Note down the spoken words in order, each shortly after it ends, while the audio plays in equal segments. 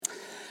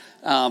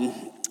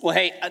Well,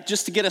 hey,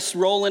 just to get us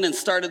rolling and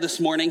started this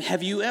morning,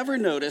 have you ever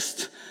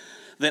noticed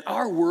that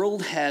our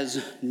world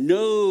has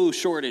no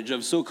shortage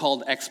of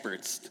so-called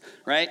experts,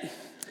 right?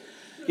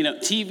 You know,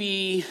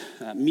 TV,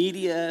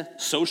 media,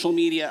 social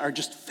media are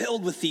just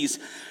filled with these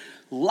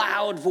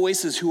loud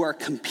voices who are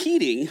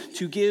competing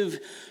to give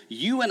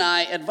you and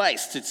I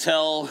advice, to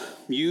tell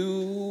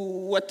you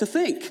what to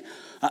think.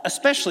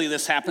 Especially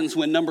this happens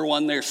when, number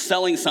one, they're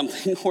selling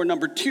something, or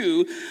number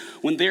two,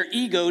 when their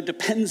ego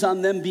depends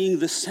on them being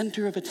the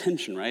center of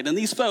attention, right? And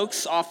these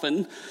folks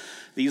often,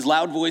 these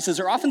loud voices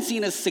are often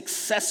seen as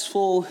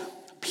successful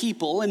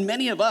people, and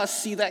many of us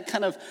see that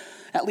kind of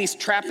at least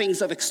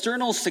trappings of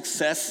external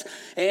success,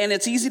 and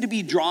it's easy to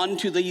be drawn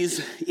to these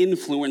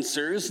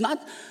influencers,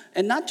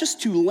 not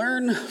just to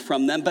learn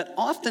from them, but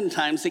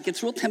oftentimes it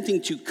gets real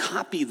tempting to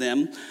copy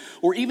them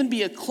or even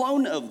be a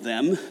clone of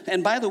them.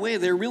 And by the way,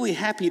 they're really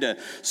happy to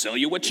sell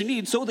you what you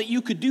need so that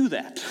you could do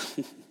that.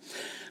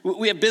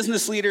 We have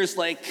business leaders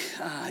like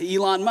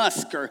Elon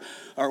Musk or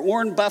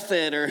Warren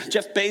Buffett or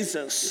Jeff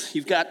Bezos.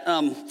 You've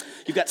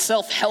got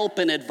self-help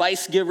and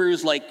advice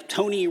givers like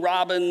Tony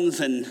Robbins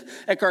and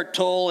Eckhart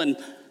Tolle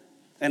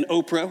and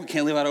Oprah. We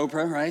can't leave out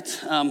Oprah,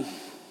 right?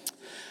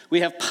 We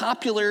have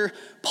popular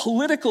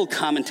political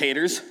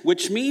commentators,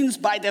 which means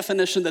by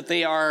definition that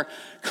they are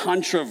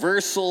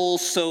controversial.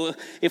 So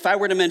if I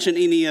were to mention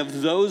any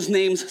of those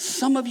names,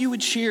 some of you would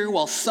cheer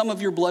while some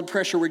of your blood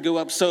pressure would go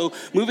up. So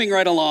moving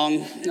right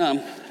along.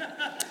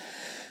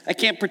 I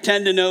can't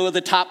pretend to know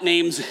the top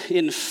names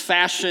in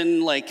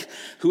fashion, like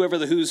whoever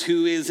the who's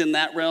who is in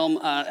that realm.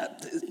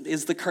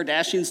 Is the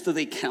Kardashians, do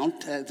they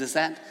count? Does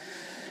that?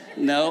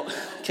 No?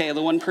 Okay,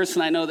 the one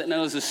person I know that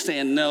knows is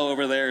saying no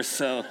over there,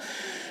 so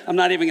I'm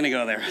not even going to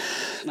go there.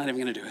 I'm not even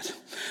going to do it.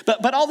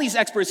 But all these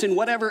experts in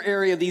whatever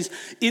area, these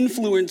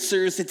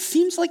influencers, it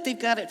seems like they've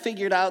got it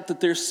figured out that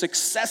they're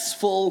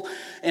successful.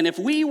 And if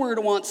we were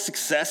to want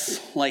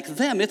success like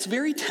them, it's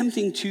very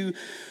tempting to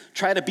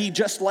try to be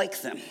just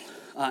like them.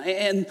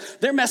 And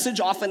their message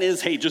often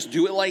is, hey, just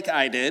do it like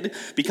I did.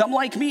 Become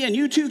like me, and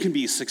you too can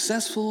be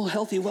successful,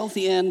 healthy,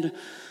 wealthy, and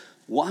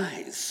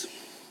wise.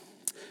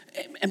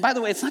 And by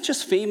the way, it's not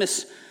just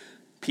famous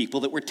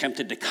people that we're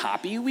tempted to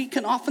copy. We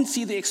can often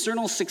see the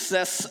external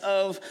success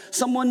of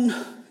someone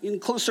in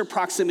closer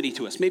proximity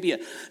to us, maybe a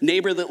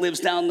neighbor that lives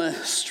down the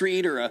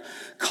street or a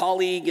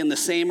colleague in the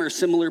same or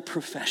similar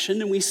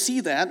profession, and we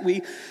see that,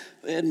 we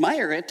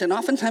admire it, and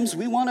oftentimes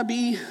we want to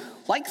be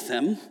like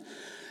them.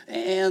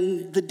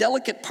 And the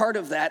delicate part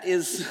of that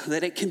is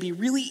that it can be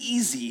really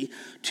easy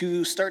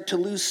to start to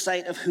lose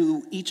sight of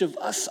who each of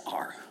us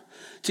are.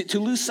 To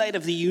lose sight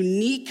of the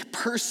unique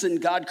person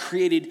God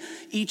created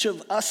each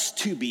of us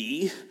to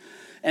be,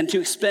 and to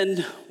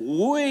expend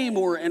way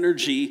more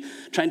energy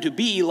trying to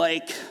be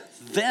like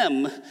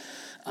them,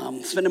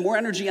 spending more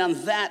energy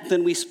on that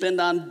than we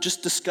spend on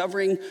just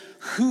discovering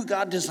who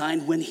God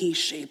designed when he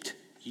shaped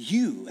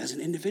you as an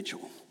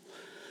individual.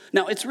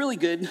 Now, it's really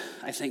good,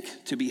 I think,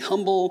 to be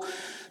humble,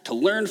 to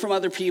learn from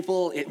other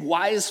people.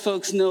 Wise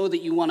folks know that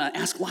you want to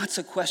ask lots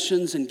of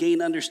questions and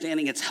gain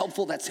understanding. It's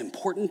helpful, that's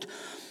important.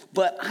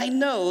 But I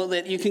know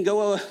that you can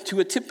go to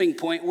a tipping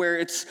point where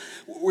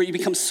you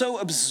become so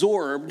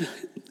absorbed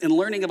in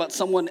learning about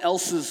someone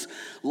else's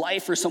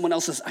life or someone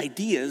else's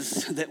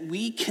ideas that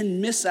we can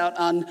miss out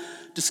on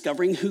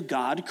discovering who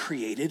God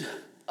created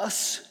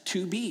us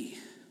to be.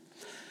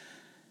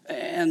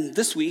 And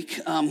this week,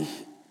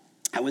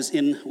 I was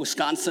in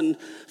Wisconsin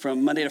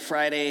from Monday to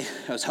Friday.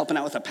 I was helping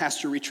out with a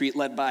pastor retreat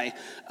led by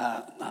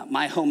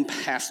my home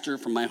pastor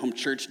from my home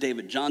church,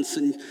 David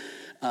Johnson.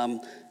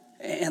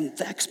 And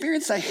the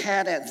experience I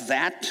had at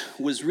that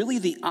was really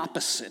the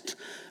opposite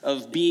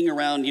of being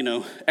around,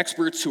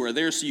 experts who are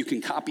there so you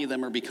can copy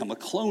them or become a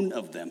clone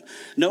of them.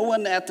 No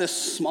one at this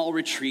small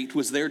retreat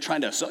was there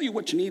trying to sell you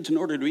what you need in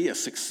order to be a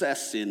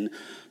success in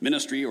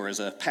ministry or as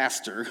a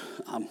pastor.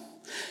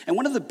 And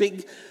one of the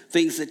big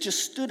things that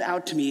just stood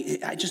out to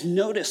me, I just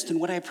noticed, and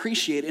what I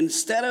appreciate,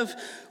 instead of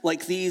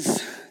like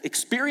these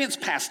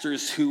experienced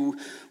pastors who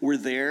were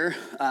there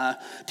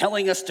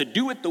telling us to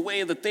do it the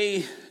way that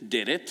they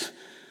did it,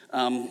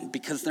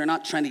 because they're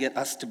not trying to get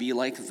us to be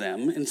like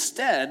them.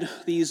 Instead,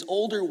 these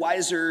older,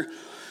 wiser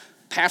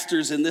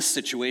pastors in this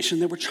situation,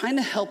 they were trying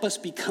to help us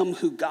become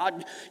who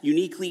God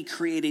uniquely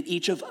created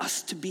each of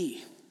us to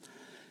be.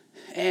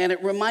 And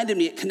it reminded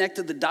me, it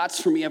connected the dots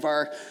for me of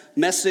our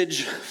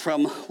message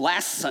from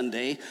last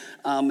Sunday.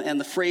 And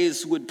the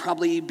phrase would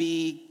probably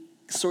be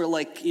sort of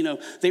like,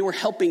 they were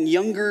helping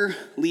younger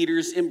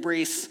leaders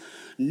embrace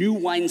new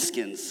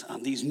wineskins,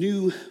 these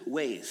new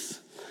ways.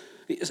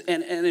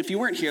 And if you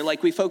weren't here,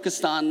 like we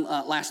focused on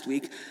last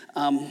week,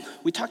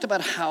 we talked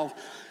about how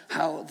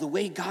the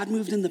way God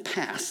moved in the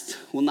past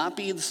will not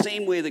be the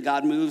same way that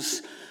God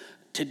moves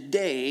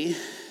today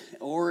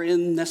or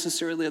in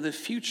necessarily the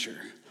future.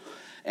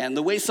 And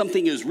the way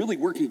something is really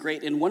working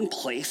great in one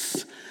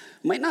place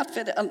might not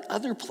fit in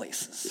other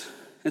places.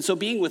 And so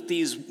being with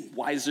these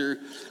wiser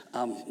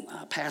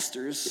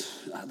pastors,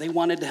 they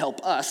wanted to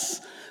help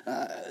us,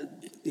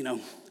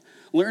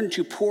 learn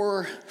to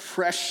pour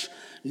fresh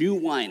new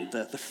wine,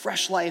 the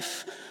fresh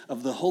life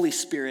of the Holy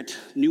Spirit,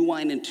 new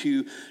wine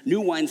into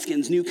new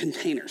wineskins, new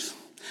containers.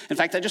 In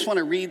fact, I just want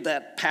to read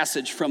that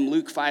passage from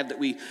Luke 5 that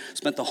we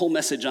spent the whole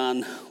message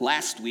on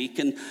last week.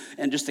 And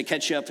just to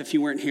catch you up, if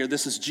you weren't here,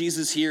 this is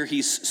Jesus here.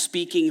 He's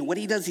speaking. And what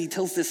he does, he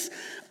tells this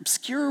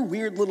obscure,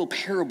 weird little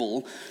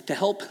parable to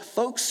help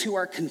folks who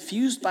are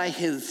confused by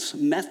his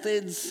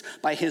methods,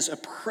 by his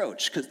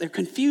approach. Because they're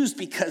confused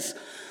because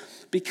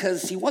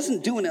he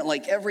wasn't doing it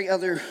like every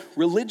other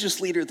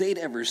religious leader they'd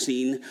ever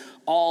seen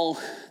all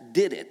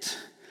did it.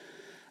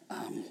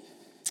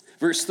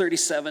 Verse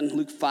 37,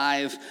 Luke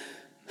 5,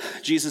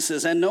 Jesus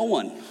says, "And no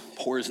one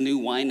pours new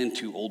wine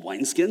into old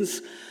wineskins.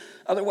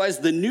 Otherwise,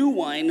 the new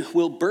wine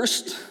will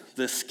burst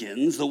the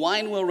skins. The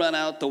wine will run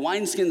out. The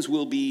wineskins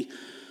will be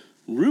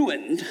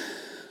ruined.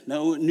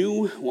 No,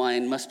 new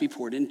wine must be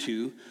poured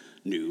into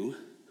new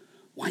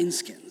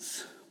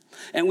wineskins."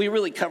 And we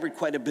really covered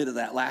quite a bit of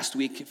that last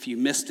week. If you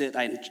missed it,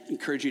 I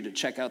encourage you to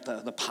check out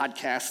the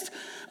podcast.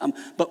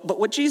 But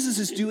what Jesus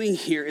is doing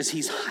here is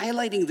he's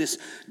highlighting this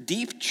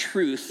deep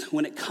truth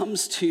when it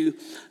comes to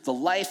the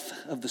life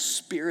of the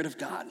Spirit of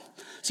God.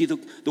 See,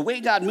 the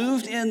way God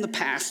moved in the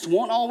past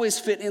won't always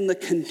fit in the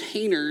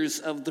containers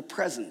of the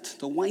present,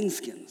 the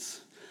wineskins.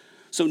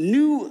 So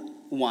new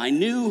wine,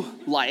 new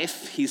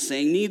life, he's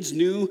saying, needs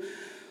new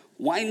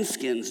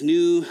wineskins,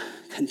 new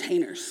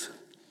containers.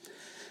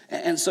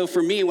 And so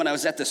for me, when I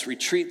was at this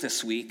retreat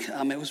this week,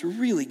 it was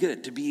really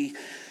good to be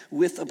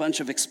with a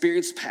bunch of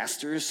experienced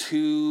pastors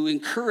who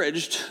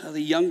encouraged the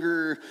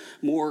younger,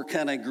 more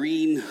kind of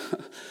green,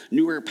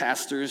 newer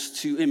pastors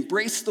to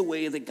embrace the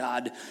way that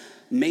God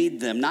made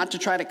them, not to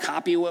try to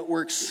copy what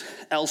works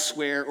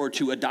elsewhere or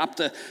to adopt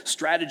a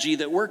strategy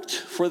that worked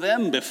for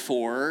them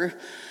before,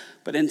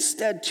 but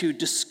instead to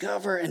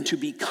discover and to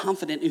be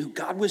confident in who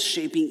God was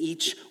shaping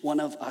each one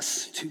of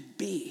us to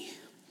be.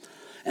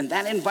 And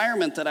that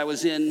environment that I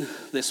was in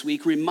this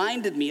week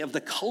reminded me of the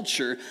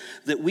culture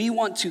that we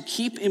want to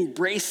keep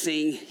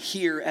embracing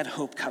here at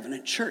Hope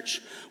Covenant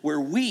Church, where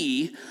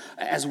we,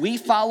 as we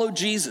follow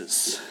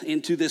Jesus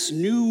into this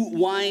new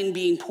wine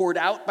being poured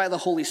out by the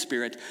Holy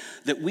Spirit,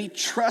 that we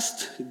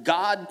trust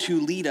God to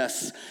lead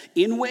us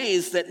in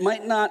ways that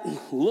might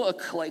not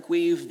look like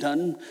we've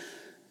done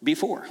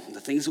before,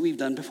 the things that we've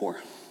done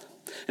before.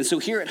 And so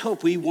here at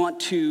Hope, we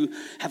want to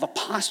have a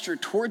posture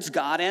towards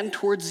God and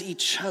towards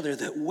each other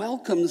that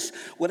welcomes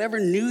whatever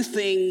new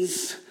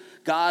things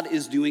God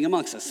is doing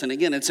amongst us. And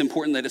again, it's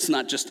important that it's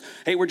not just,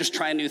 hey, we're just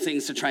trying new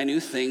things to try new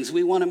things.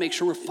 We want to make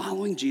sure we're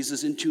following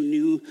Jesus into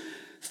new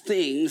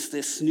things,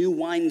 this new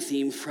wine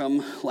theme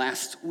from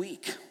last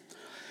week.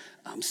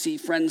 See,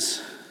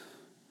 friends,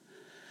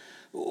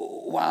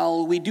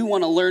 while we do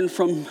want to learn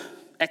from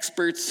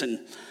experts and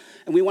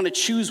we want to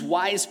choose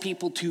wise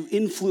people to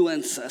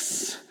influence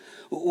us,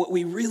 what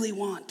we really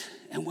want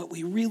and what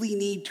we really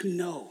need to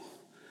know,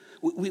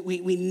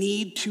 we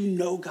need to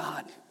know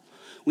God.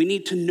 We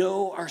need to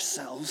know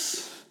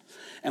ourselves,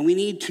 and we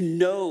need to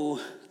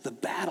know the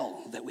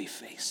battle that we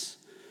face,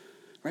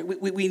 right?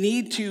 We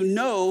need to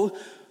know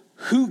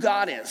who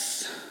God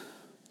is,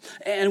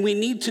 and we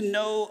need to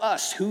know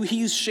us, who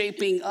he's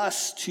shaping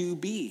us to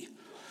be.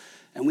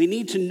 And we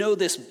need to know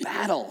this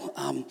battle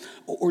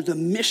or the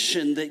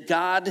mission that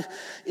God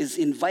is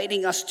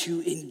inviting us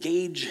to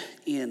engage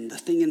in, the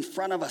thing in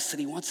front of us that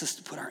he wants us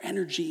to put our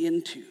energy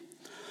into.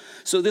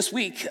 So this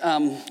week,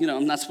 I'm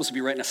not supposed to be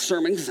writing a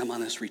sermon because I'm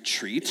on this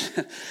retreat.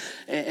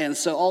 And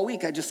so all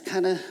week I just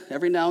kind of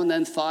every now and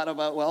then thought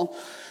about, what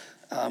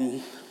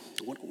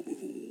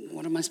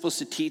am I supposed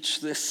to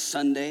teach this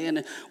Sunday?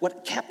 And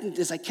what happened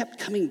is I kept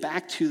coming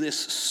back to this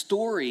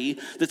story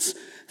that's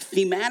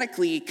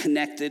thematically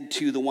connected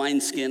to the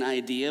wineskin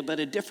idea, but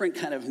a different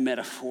kind of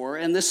metaphor.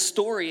 And this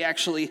story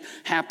actually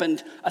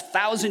happened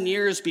 1,000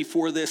 years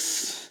before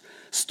this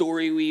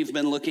story we've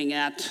been looking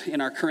at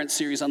in our current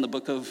series on the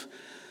book of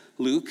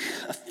Luke.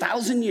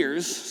 1,000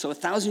 years, so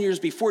 1,000 years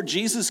before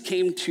Jesus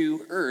came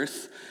to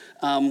earth,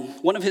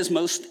 one of his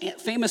most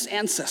famous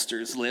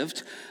ancestors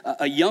lived,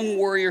 a young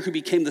warrior who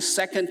became the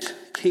second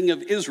king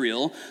of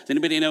Israel. Does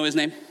anybody know his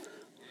name?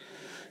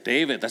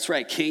 David, that's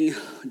right, King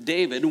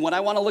David. And what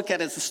I want to look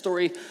at is the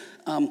story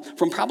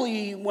from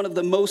probably one of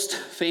the most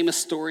famous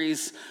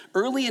stories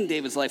early in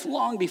David's life,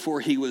 long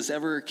before he was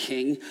ever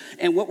king.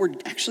 And what we're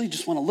actually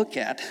just want to look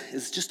at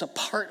is just a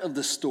part of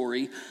the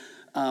story.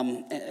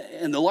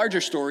 In the larger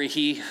story,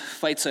 he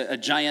fights a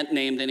giant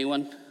named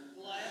anyone?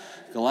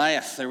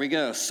 Goliath, there we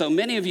go. So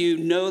many of you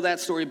know that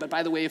story, but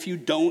by the way, if you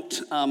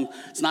don't,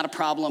 it's not a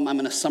problem. I'm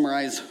going to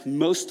summarize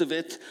most of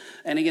it.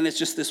 And again, it's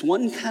just this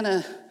one kind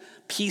of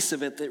piece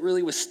of it that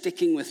really was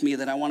sticking with me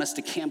that I want us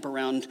to camp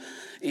around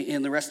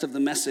in the rest of the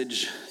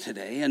message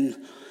today. And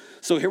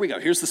so here we go.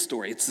 Here's the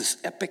story. It's this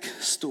epic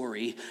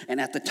story. And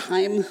at the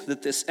time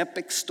that this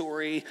epic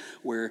story,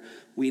 where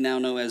we now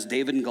know as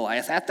David and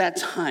Goliath, at that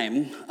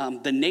time,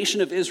 the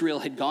nation of Israel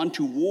had gone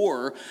to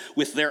war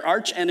with their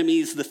arch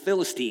enemies, the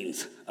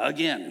Philistines,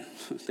 again.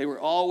 They were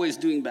always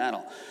doing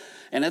battle.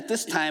 And at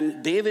this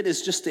time, David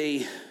is just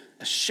a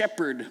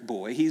shepherd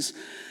boy. He's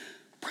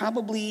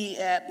probably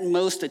at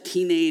most a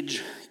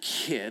teenage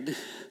kid.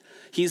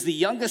 He's the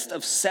youngest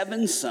of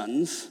 7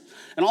 sons,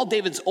 and all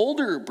David's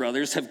older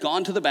brothers have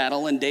gone to the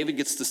battle, and David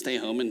gets to stay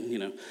home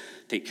and,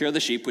 take care of the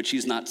sheep, which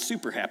he's not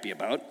super happy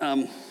about.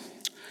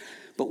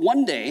 But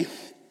one day,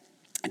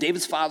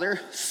 David's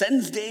father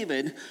sends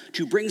David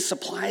to bring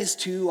supplies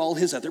to all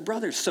his other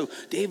brothers. So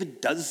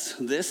David does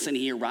this, and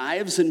he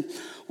arrives, and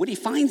what he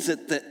finds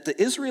is that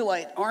the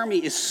Israelite army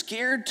is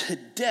scared to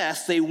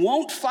death. They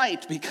won't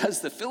fight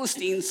because the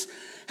Philistines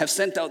have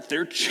sent out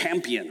their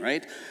champion,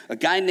 right? A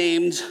guy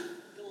named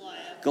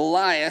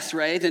Goliath,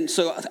 right? And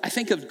so I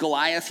think of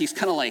Goliath, he's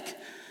kind of like,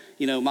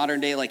 modern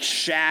day like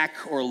Shaq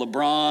or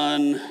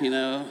LeBron,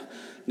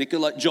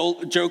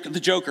 the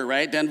Joker,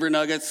 right? Denver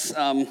Nuggets.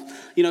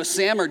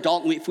 Sam or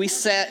Dalton, if we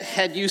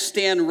had you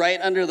stand right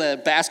under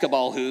the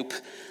basketball hoop,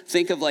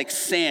 think of like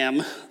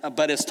Sam,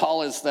 but as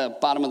tall as the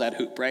bottom of that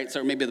hoop, right?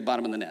 So maybe the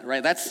bottom of the net,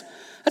 right? That's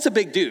a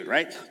big dude,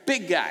 right?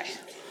 Big guy.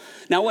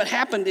 Now what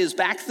happened is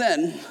back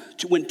then,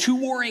 when 2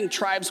 warring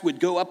tribes would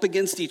go up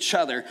against each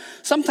other,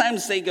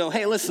 sometimes they go,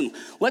 hey, listen,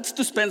 let's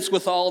dispense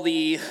with all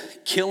the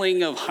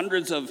killing of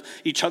hundreds of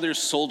each other's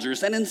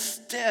soldiers, and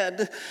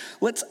instead,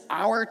 let's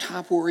our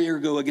top warrior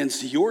go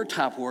against your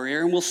top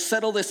warrior, and we'll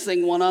settle this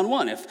thing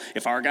one-on-one.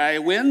 If our guy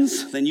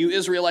wins, then you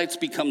Israelites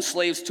become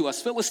slaves to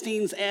us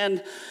Philistines,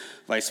 and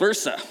vice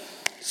versa.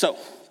 So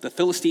the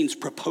Philistines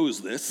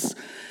propose this,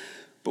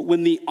 but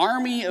when the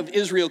army of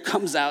Israel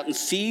comes out and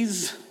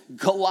sees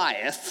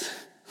Goliath,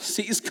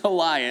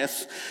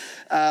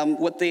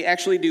 what they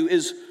actually do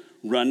is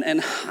run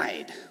and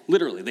hide.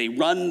 Literally, they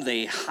run,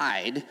 they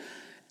hide.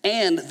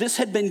 And this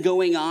had been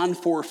going on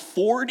for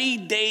 40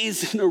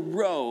 days in a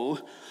row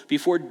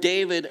before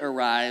David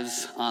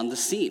arrives on the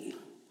scene.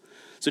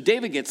 So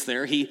David gets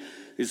there. He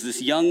is this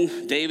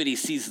young David. He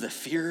sees the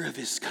fear of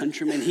his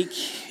countrymen.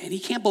 He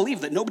can't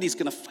believe that nobody's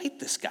going to fight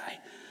this guy.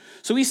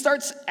 So he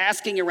starts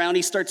asking around,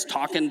 he starts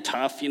talking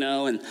tough,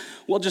 and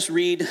we'll just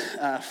read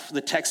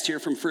the text here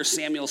from 1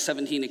 Samuel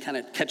 17 to kind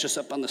of catch us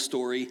up on the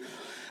story.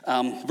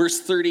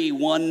 Verse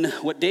 31,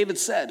 what David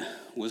said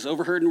was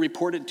overheard and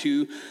reported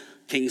to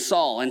King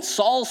Saul, and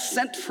Saul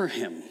sent for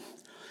him.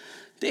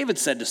 David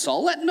said to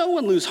Saul, let no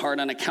one lose heart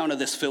on account of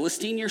this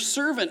Philistine. Your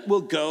servant will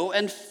go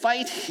and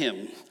fight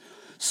him.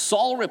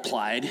 Saul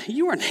replied,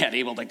 you are not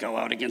able to go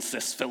out against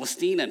this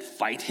Philistine and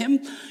fight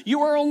him.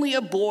 You are only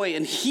a boy,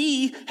 and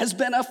he has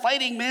been a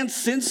fighting man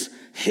since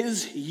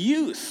his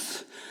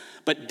youth.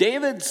 But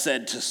David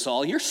said to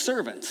Saul, your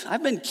servant,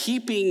 I've been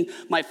keeping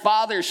my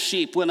father's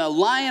sheep. When a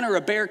lion or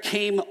a bear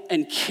came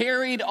and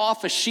carried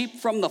off a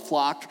sheep from the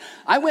flock,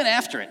 I went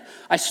after it.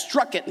 I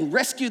struck it and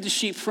rescued the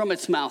sheep from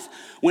its mouth.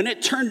 When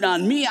it turned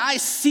on me, I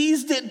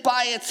seized it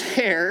by its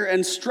hair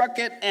and struck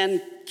it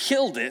and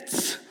killed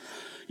it.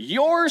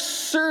 Your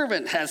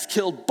servant has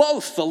killed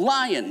both the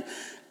lion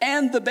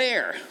and the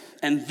bear,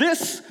 and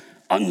this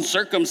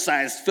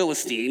uncircumcised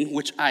Philistine,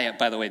 which I,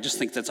 by the way, just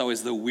think that's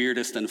always the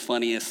weirdest and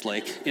funniest,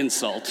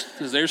 insult,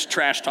 because there's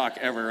trash talk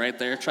ever right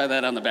there. Try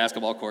that on the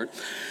basketball court.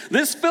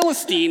 This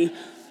Philistine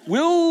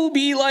will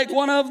be like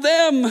one of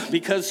them,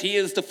 because he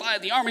has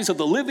defied the armies of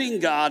the living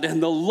God,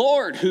 and the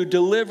Lord who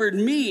delivered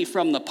me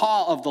from the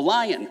paw of the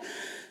lion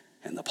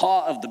and the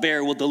paw of the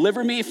bear will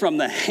deliver me from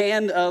the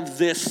hand of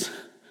this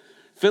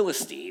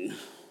Philistine.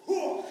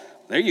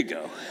 There you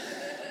go.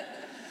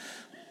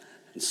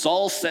 And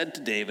Saul said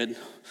to David,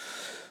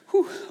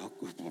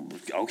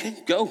 okay,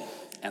 go,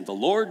 and the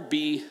Lord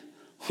be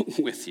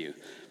with you.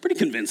 Pretty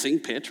convincing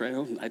pitch, right?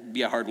 It'd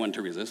be a hard one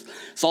to resist.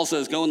 Saul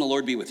says, go and the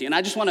Lord be with you. And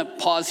I just want to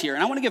pause here,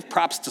 and I want to give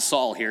props to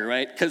Saul here,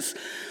 right? Because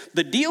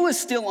the deal is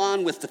still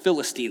on with the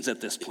Philistines at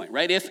this point,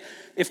 right?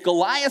 If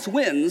Goliath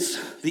wins,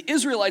 the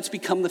Israelites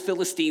become the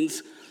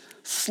Philistines'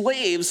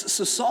 slaves.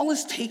 So Saul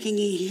is taking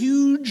a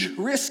huge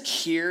risk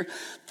here.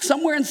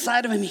 Somewhere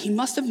inside of him, he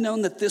must have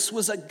known that this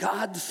was a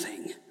God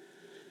thing.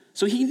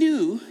 So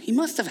he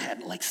must have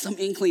had some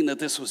inkling that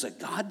this was a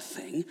God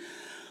thing.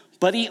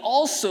 But he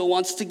also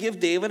wants to give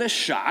David a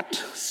shot.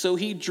 So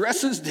he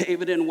dresses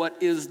David in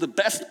what is the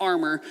best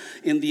armor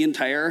in the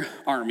entire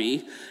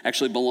army,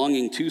 actually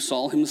belonging to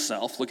Saul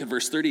himself. Look at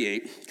verse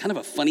 38. Kind of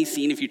a funny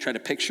scene if you try to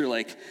picture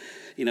a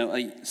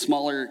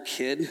smaller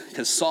kid,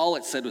 because Saul,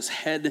 it said, was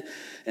head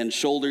and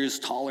shoulders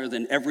taller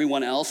than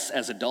everyone else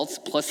as adults,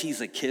 plus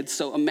he's a kid.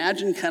 So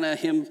imagine kind of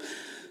him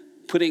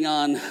putting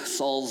on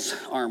Saul's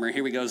armor.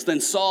 Here he goes.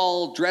 Then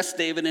Saul dressed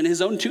David in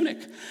his own tunic.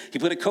 He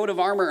put a coat of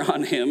armor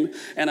on him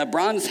and a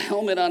bronze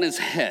helmet on his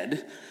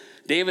head.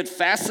 David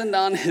fastened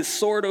on his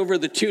sword over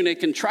the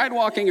tunic and tried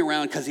walking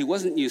around because he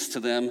wasn't used to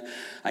them.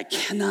 I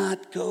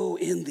cannot go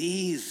in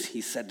these,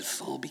 he said to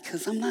Saul,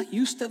 because I'm not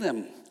used to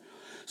them.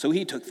 So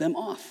he took them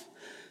off.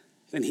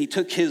 Then he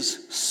took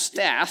his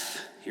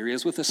staff, here he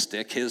is with a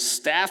stick, his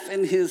staff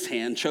in his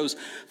hand, chose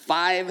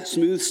 5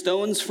 smooth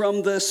stones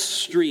from the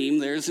stream,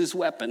 there's his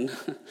weapon,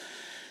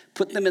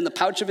 put them in the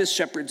pouch of his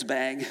shepherd's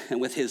bag,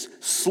 and with his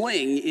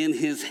sling in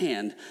his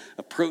hand,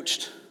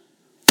 approached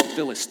the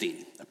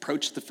Philistine.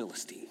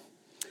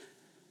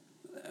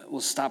 We'll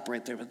stop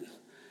right there.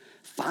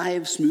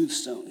 5 smooth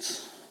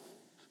stones.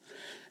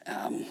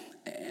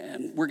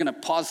 And we're going to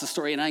pause the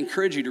story, and I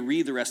encourage you to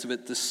read the rest of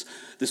it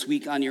this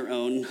week on your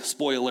own.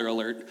 Spoiler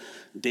alert,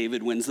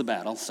 David wins the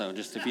battle, so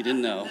just if you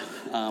didn't know.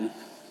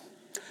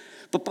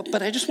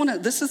 But I just want to,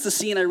 this is the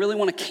scene I really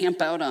want to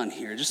camp out on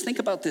here. Just think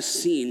about this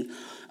scene.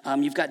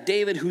 You've got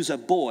David, who's a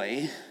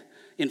boy,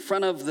 in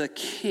front of the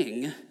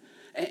king.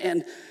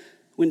 And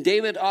when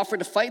David offered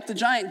to fight the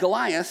giant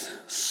Goliath,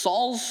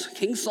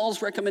 King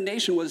Saul's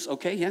recommendation was,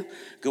 okay, yeah,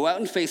 go out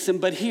and face him,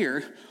 but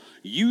here,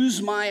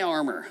 use my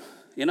armor.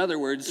 In other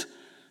words,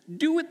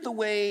 do it the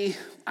way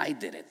I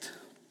did it.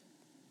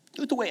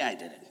 Do it the way I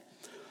did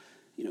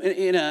it.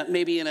 You know,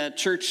 maybe in a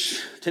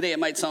church today, it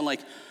might sound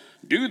like,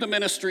 do the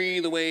ministry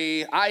the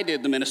way I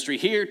did the ministry.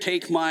 Here,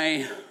 take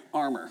my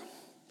armor.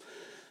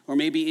 Or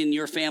maybe in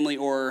your family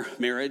or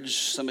marriage,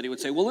 somebody would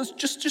say, well, let's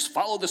just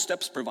follow the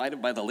steps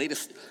provided by the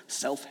latest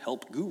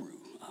self-help guru.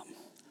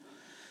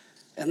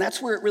 And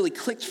that's where it really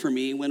clicked for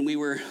me when we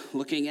were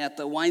looking at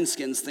the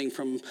wineskins thing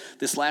from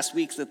this last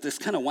week, that this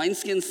kind of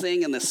wineskins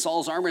thing and this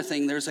Saul's armor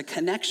thing, there's a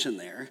connection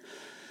there.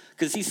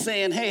 Because he's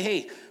saying,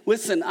 hey,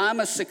 listen, I'm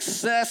a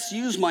success.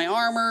 Use my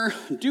armor.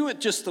 Do it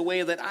just the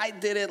way that I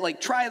did it. Like,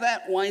 try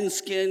that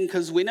wineskin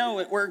because we know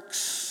it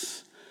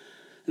works.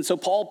 And so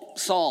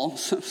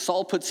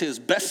Saul puts his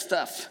best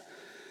stuff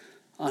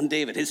on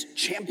David, his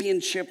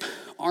championship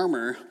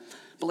armor.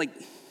 But, like,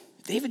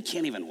 David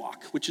can't even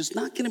walk, which is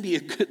not going to be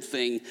a good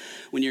thing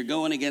when you're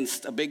going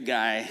against a big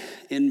guy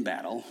in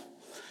battle.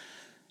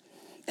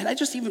 And I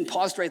just even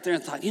paused right there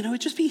and thought, it'd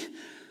just be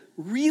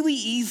really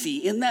easy.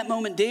 In that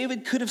moment,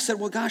 David could have said,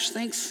 well, gosh,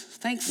 thanks,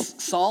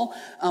 Saul.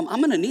 I'm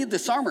going to need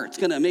this armor. It's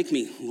going to make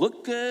me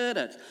look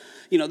good.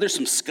 There's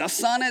some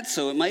scuffs on it,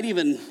 so it might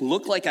even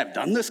look like I've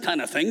done this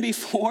kind of thing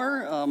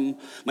before.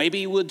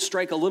 Maybe it would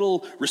strike a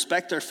little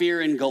respect or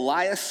fear in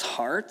Goliath's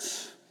heart.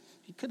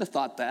 He could have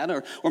thought that.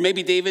 Or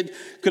maybe David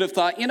could have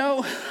thought,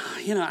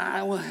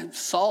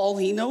 Saul,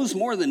 he knows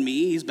more than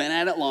me. He's been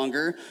at it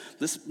longer.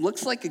 This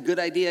looks like a good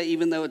idea,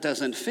 even though it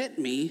doesn't fit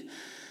me.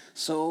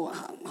 So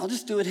I'll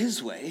just do it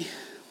his way.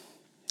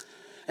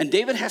 And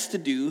David has to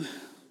do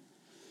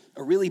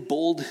a really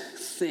bold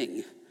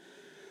thing.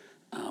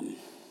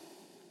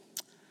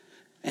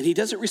 And he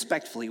does it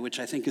respectfully, which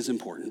I think is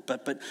important.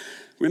 But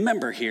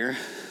remember here,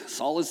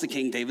 Saul is the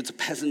king, David's a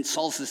peasant.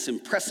 Saul's this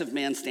impressive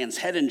man, stands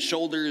head and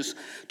shoulders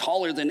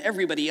taller than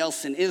everybody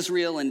else in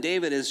Israel, and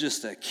David is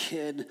just a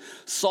kid.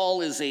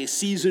 Saul is a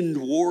seasoned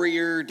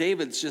warrior.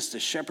 David's just a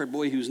shepherd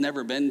boy who's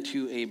never been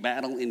to a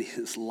battle in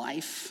his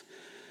life.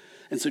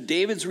 And so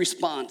David's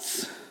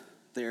response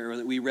there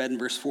that we read in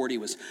verse 40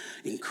 was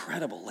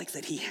incredible, like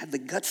that he had the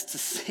guts to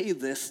say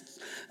this.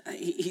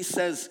 He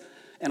says,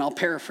 and I'll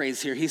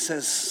paraphrase here, he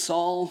says,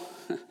 Saul,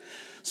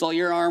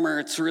 your armor,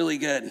 it's really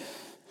good.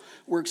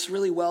 Works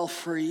really well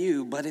for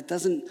you, but it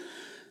doesn't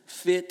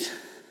fit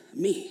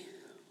me.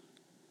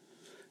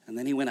 And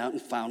then he went out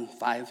and found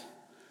 5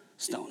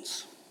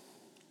 stones.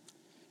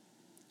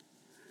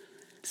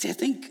 See, I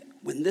think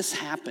when this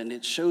happened,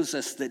 it shows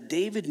us that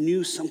David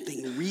knew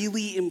something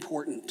really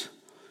important.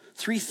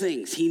 3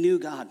 things. He knew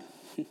God.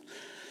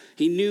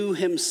 He knew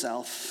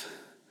himself.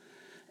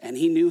 And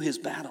he knew his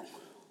battle.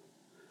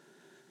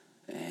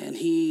 And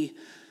he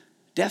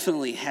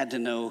definitely had to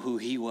know who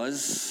he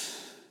was.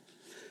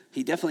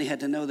 He definitely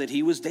had to know that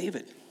he was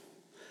David.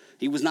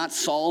 He was not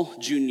Saul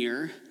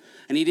Jr.,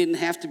 and he didn't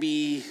have to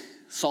be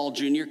Saul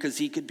Jr. because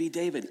he could be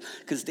David.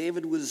 Because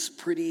David was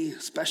pretty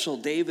special.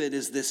 David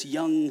is this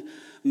young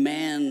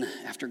man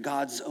after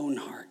God's own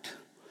heart.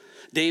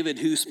 David,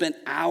 who spent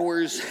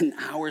hours and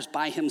hours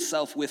by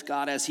himself with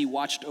God as he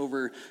watched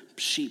over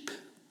sheep.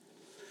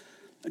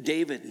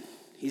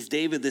 He's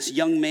David, this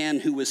young man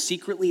who was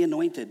secretly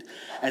anointed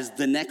as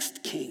the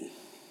next king.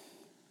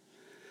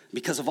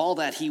 Because of all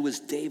that, he was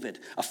David,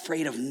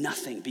 afraid of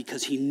nothing,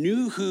 because he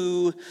knew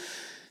who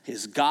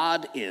his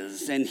God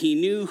is, and he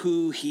knew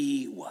who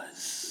he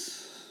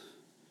was.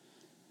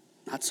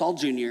 Not Saul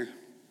Jr.,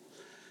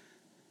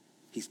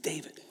 he's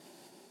David.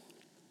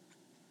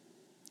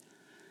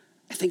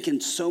 I think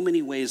in so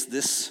many ways,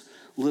 this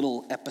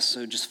little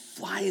episode just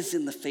flies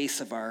in the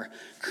face of our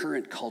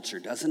current culture,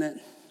 doesn't it?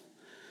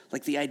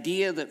 Like the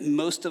idea that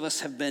most of us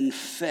have been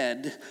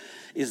fed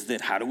is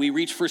that how do we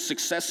reach for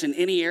success in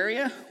any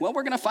area? Well,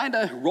 we're going to find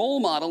a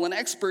role model, an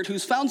expert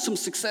who's found some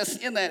success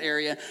in that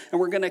area, and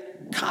we're going to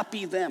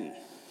copy them.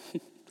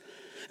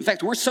 In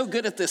fact, we're so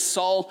good at this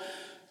Saul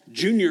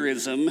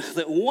Juniorism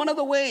that one of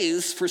the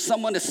ways for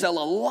someone to sell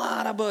a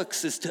lot of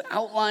books is to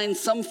outline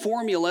some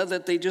formula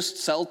that they just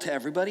sell to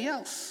everybody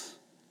else.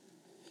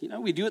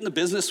 We do it in the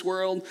business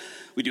world,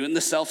 we do it in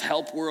the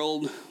self-help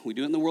world, we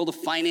do it in the world of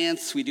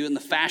finance, we do it in the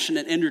fashion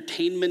and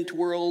entertainment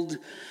world,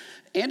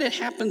 and it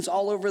happens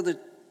all over the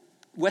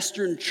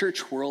Western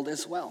church world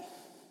as well.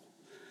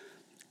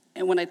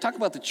 And when I talk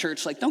about the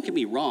church, don't get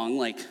me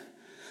wrong,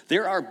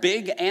 there are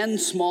big and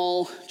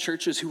small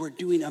churches who are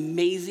doing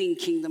amazing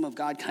kingdom of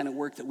God kind of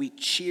work that we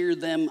cheer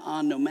them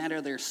on no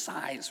matter their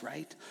size,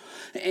 right?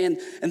 And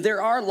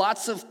there are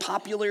lots of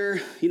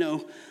popular,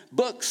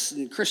 books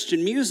and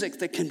Christian music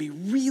that can be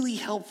really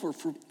helpful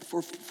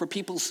for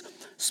people's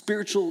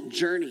spiritual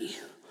journey.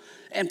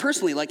 And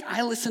personally, like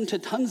I listen to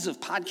tons of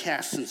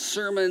podcasts and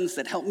sermons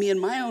that help me in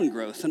my own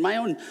growth and my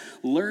own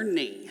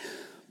learning.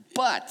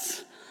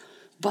 But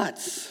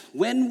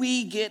when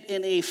we get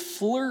in a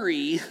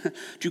flurry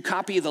to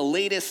copy the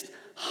latest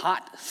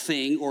hot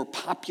thing or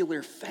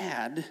popular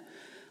fad,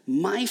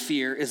 my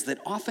fear is that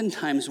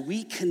oftentimes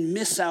we can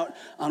miss out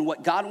on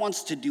what God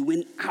wants to do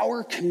in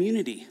our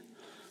community.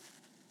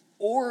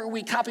 Or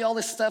we copy all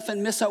this stuff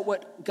and miss out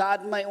what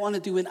God might want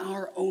to do in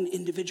our own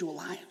individual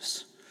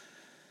lives.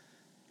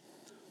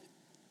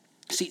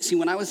 See,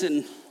 when I was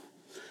in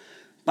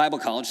Bible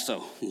college,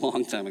 so a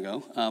long time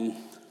ago,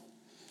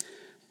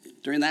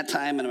 during that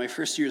time and in my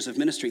first years of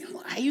ministry,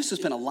 I used to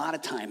spend a lot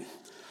of time,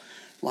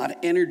 a lot of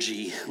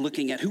energy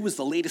looking at who was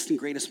the latest and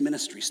greatest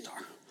ministry star.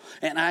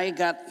 And I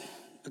got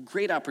a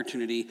great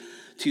opportunity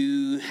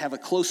to have a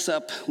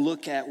close-up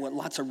look at what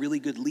lots of really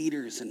good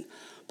leaders and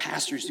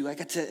pastors do. I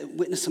got to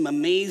witness some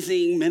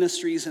amazing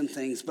ministries and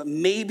things, but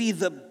maybe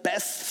the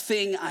best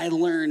thing I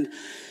learned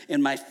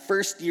in my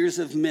first years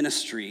of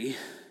ministry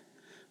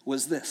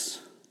was this: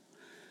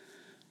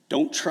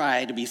 don't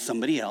try to be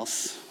somebody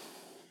else.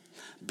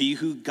 Be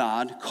who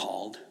God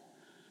called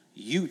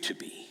you to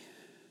be.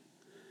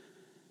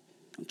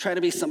 Don't try to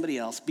be somebody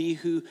else. Be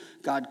who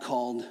God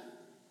called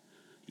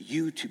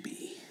you to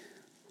be.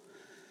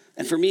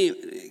 And for me,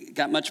 it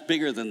got much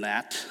bigger than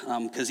that,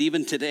 because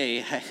even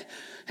today, I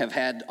have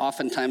had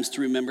oftentimes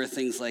to remember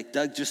things like,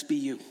 Doug, just be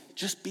you.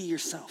 Just be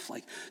yourself.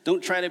 Like,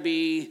 don't try to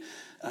be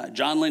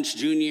John Lynch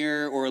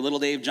Jr. or Little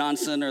Dave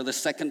Johnson or the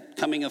second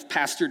coming of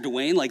Pastor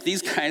Dwayne. Like,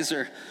 these guys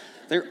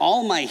they're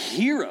all my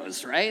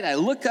heroes, right? I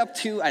look up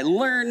to, I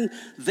learn,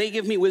 they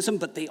give me wisdom,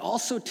 but they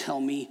also tell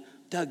me,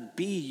 Doug,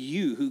 be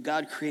you, who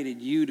God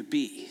created you to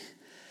be.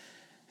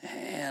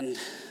 And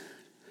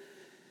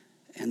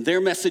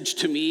their message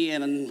to me,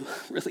 and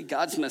really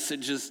God's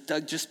message, is,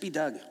 Doug, just be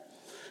Doug.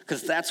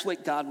 Because that's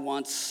what God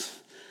wants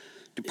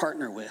to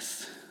partner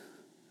with.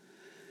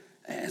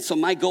 And so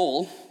my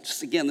goal,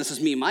 just again, this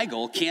is me, my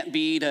goal can't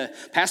be to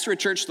pastor a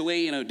church the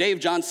way, Dave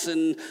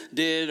Johnson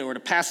did, or to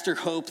pastor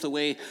Hope the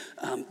way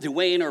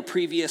Dwayne or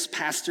previous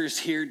pastors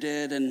here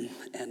did.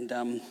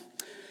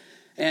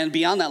 And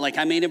beyond that, like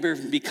I may never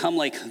become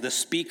like the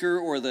speaker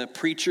or the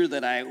preacher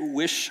that I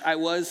wish I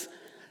was.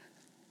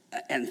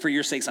 And for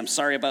your sakes, I'm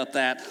sorry about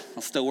that.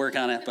 I'll still work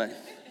on it, but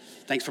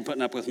thanks for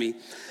putting up with me.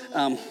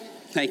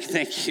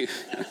 Thank you.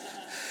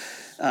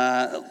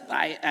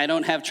 I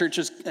don't have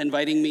churches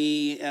inviting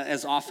me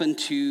as often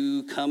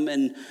to come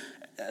and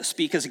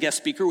speak as a guest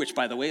speaker, which,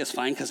 by the way, is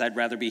fine because I'd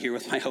rather be here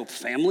with my Hope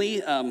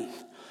family.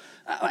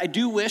 I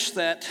do wish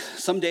that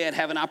someday I'd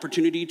have an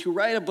opportunity to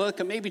write a book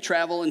and maybe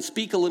travel and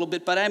speak a little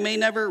bit, but I may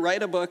never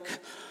write a book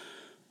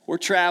or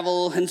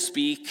travel and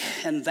speak,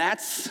 and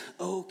that's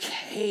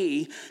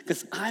okay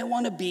because I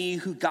want to be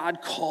who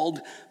God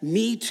called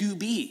me to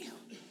be.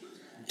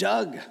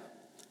 Doug.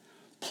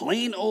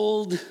 Plain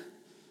old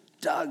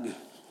Doug.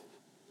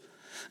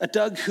 A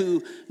Doug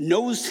who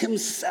knows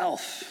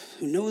himself,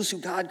 who knows who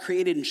God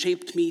created and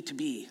shaped me to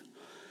be,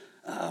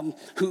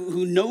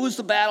 who knows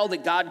the battle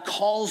that God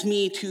calls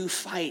me to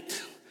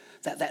fight,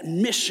 that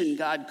mission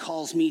God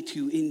calls me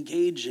to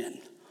engage in,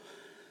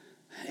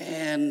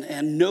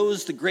 and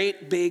knows the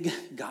great big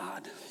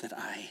God that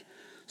I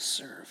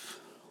serve.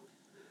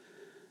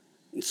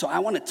 And so I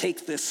want to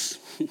take this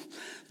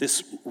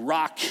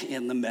rock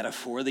in the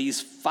metaphor,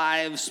 these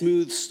 5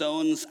 smooth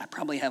stones. I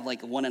probably have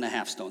like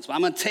 1.5 stones, but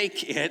I'm going to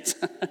take it,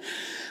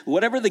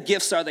 whatever the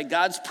gifts are that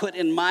God's put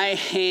in my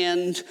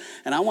hand,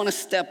 and I want to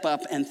step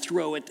up and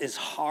throw it as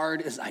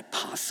hard as I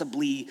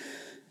possibly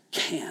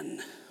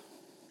can.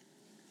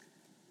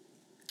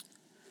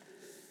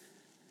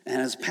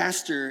 And as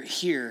pastor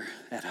here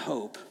at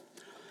Hope,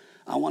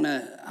 I want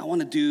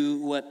to do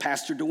what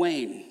Pastor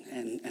Dwayne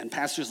and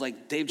pastors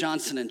like Dave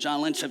Johnson and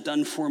John Lynch have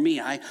done for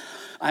me.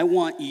 I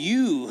want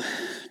you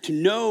to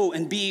know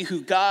and be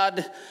who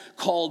God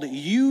called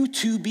you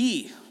to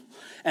be.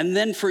 And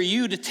then for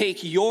you to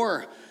take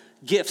your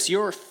gifts,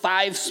 your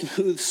 5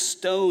 smooth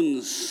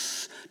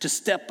stones, to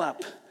step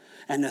up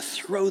and to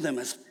throw them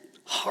as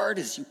hard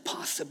as you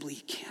possibly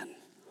can.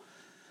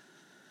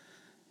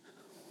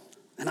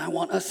 And I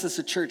want us as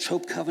a church,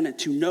 Hope Covenant,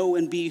 to know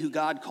and be who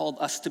God called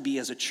us to be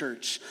as a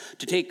church.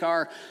 To take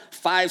our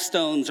 5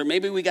 stones, or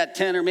maybe we got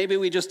 10, or maybe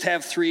we just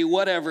have 3,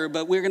 whatever.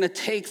 But we're going to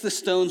take the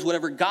stones,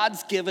 whatever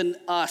God's given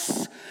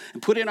us,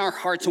 and put in our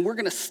hearts. And we're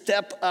going to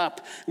step up.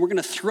 And we're going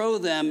to throw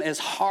them as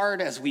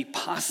hard as we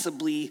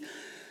possibly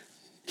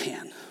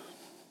can.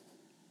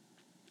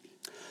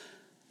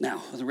 Now,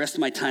 for the rest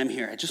of my time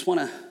here, I just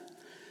want to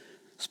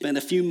spend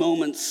a few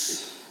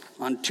moments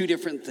on 2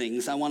 different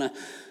things. I want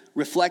to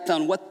reflect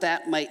on what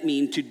that might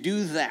mean to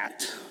do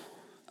that.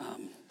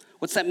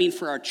 What's that mean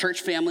for our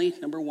church family,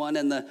 number 1,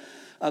 and the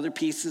other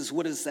pieces,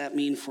 what does that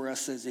mean for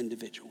us as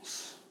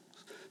individuals?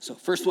 So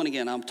first one,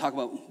 again, I'll talk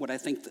about what I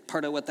think that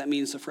part of what that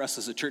means for us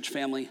as a church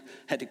family.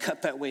 Had to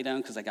cut that way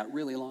down because I got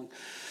really long.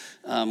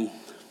 You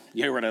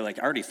hear what I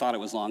already thought it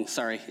was long.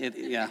 Sorry.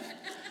 Yeah.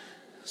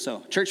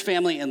 So church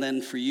family, and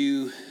then for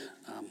you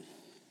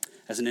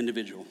as an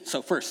individual.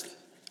 So first,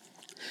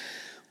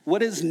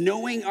 What is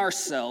knowing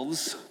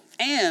ourselves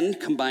and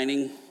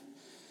combining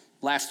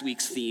last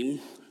week's theme?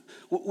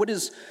 What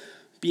does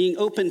being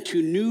open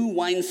to new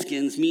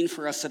wineskins mean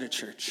for us at a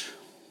church?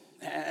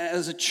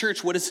 As a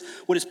church, what is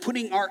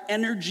putting our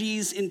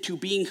energies into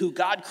being who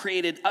God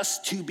created us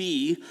to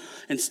be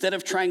instead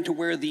of trying to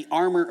wear the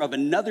armor of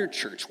another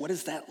church? What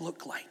does that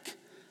look like?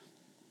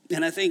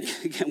 And I think,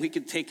 again,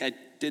 I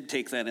did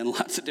take that in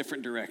lots of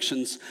different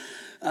directions.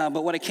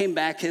 But what I came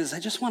back is I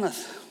just want to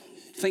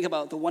think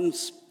about the one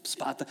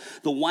spot,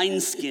 the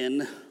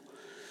wineskin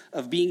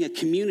of being a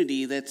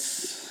community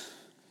that's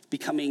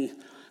becoming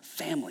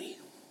family.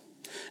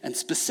 And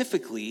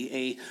specifically,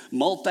 a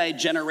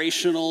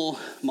multi-generational,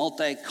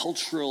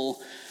 multicultural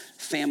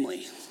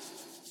family.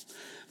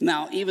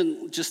 Now,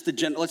 even just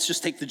let's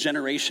just take the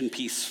generation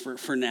piece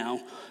for now.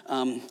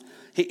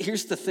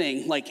 Here's the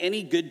thing, like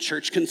any good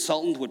church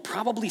consultant would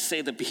probably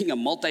say that being a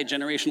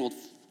multi-generational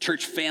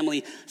church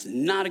family is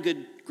not a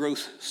good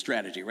growth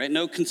strategy, right?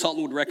 No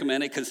consultant would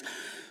recommend it because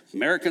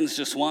Americans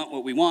just want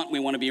what we want. We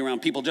want to be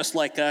around people just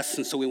like us,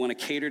 and so we want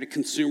to cater to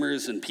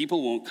consumers, and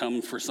people won't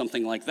come for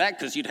something like that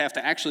because you'd have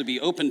to actually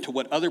be open to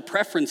what other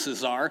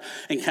preferences are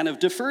and kind of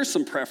defer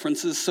some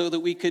preferences so that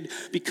we could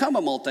become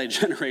a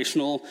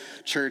multi-generational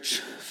church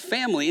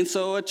family. And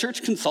so a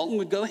church consultant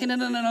would go, hey,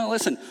 no,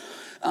 listen.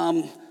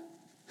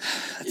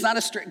 It's not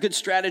a good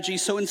strategy,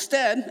 so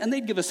instead, and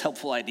they'd give us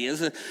helpful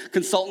ideas, a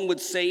consultant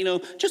would say,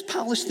 just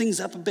polish things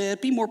up a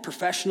bit, be more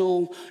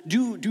professional,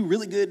 do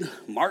really good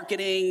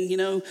marketing,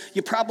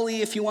 You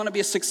probably, if you want to be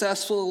a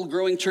successful,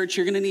 growing church,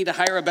 you're going to need to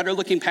hire a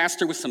better-looking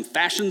pastor with some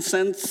fashion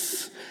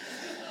sense.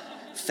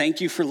 Thank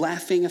you for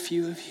laughing, a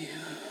few of you.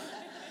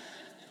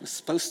 It was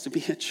supposed to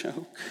be a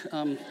joke.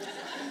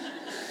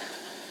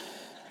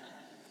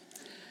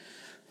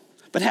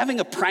 But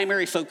having a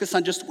primary focus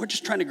on we're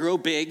just trying to grow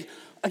big.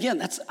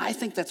 Again, I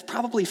think that's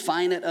probably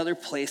fine at other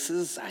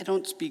places. I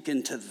don't speak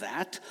into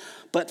that.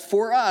 But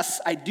for us,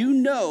 I do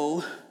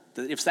know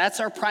that if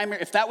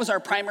that was our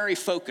primary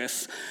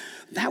focus,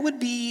 that would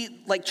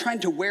be like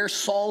trying to wear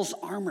Saul's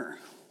armor.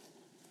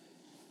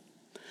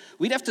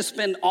 We'd have to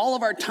spend all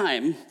of our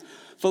time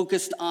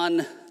focused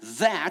on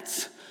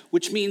that,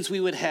 which means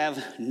we would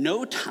have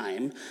no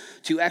time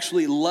to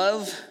actually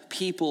love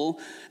people,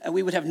 and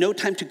we would have no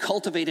time to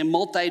cultivate a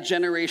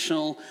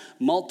multi-generational,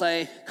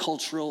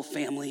 multicultural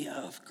family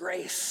of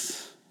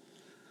grace.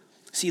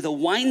 See, the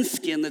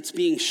wineskin that's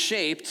being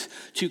shaped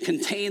to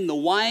contain the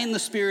wine the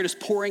Spirit is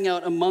pouring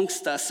out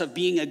amongst us of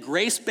being a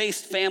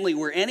grace-based family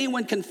where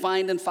anyone can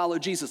find and follow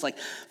Jesus. Like,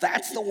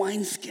 that's the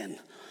wineskin.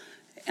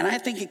 And I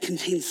think it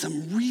contains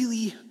some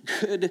really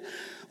good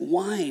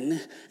wine.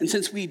 And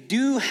since we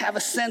do have a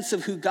sense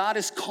of who God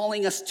is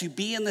calling us to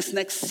be in this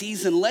next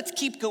season, let's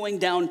keep going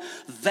down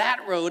that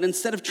road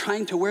instead of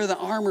trying to wear the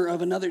armor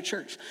of another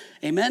church.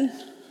 Amen?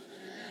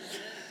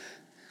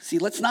 See,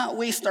 let's not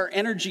waste our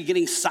energy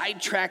getting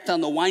sidetracked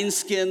on the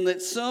wineskin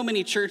that so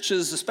many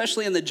churches,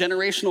 especially in the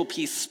generational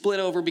piece,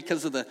 split over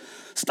because of the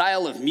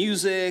style of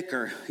music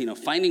or,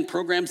 finding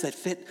programs that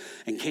fit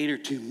and cater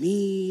to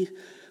me.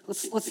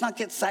 Let's not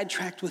get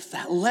sidetracked with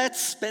that. Let's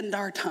spend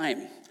our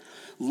time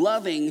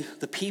loving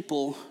the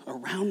people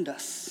around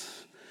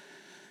us.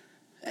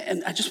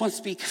 And I just want to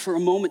speak for a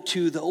moment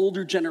to the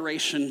older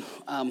generation.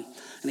 And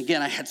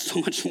again, I had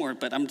so much more,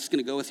 but I'm just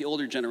going to go with the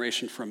older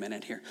generation for a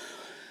minute here.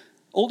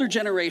 Older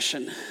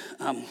generation,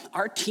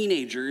 our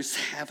teenagers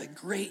have a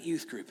great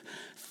youth group,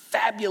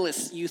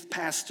 fabulous youth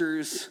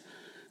pastors,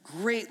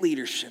 great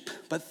leadership,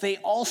 but they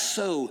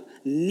also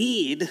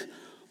need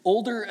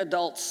older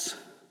adults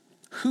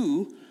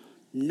who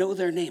know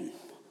their name,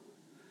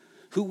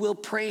 who will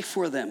pray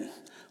for them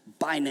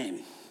by name,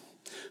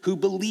 who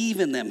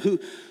believe in them, who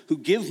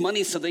give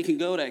money so they can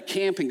go to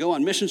camp and go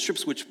on mission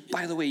trips, which,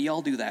 by the way,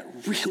 y'all do that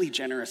really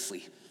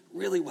generously,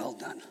 really well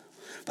done.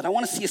 But I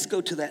want to see us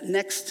go to that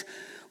next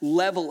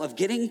level of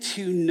getting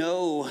to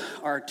know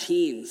our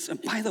teens.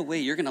 And by the way,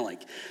 you're going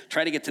to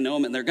try to get to know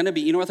them, and they're going to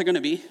be, you know what they're going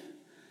to be?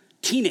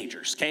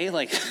 Teenagers, okay?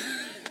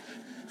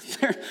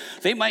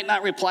 They might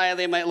not reply,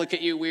 they might look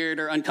at you weird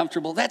or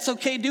uncomfortable. That's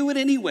okay, do it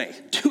anyway.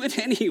 Do it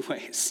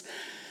anyways.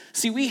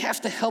 See, we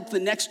have to help the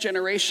next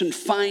generation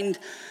find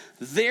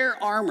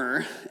their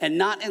armor and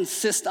not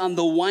insist on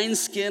the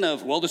wineskin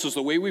of, well, this is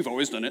the way we've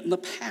always done it in the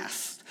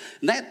past.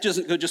 And that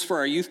doesn't go just for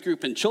our youth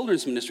group and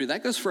children's ministry.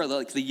 That goes for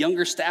the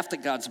younger staff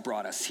that God's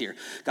brought us here.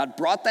 God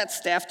brought that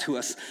staff to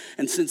us.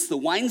 And since the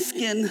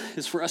wineskin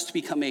is for us to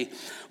become a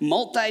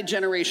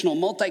multi-generational,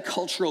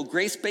 multicultural,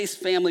 grace-based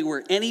family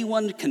where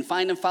anyone can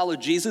find and follow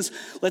Jesus,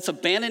 let's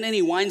abandon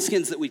any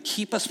wineskins that would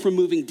keep us from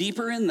moving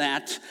deeper in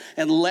that,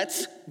 and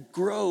let's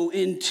grow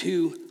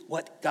into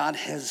what God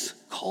has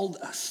called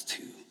us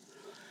to.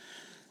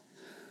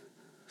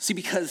 See,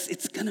 because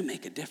it's going to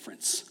make a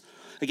difference.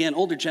 Again,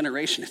 older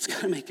generation, it's going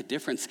to make a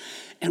difference.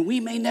 And we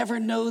may never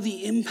know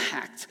the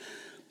impact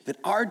that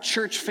our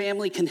church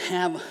family can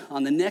have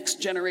on the next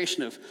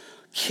generation of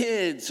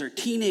kids or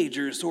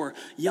teenagers or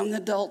young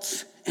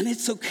adults. And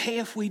it's okay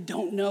if we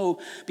don't know,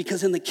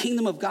 because in the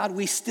kingdom of God,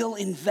 we still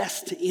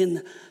invest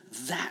in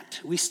that.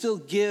 We still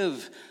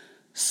give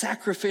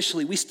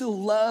sacrificially. We still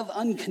love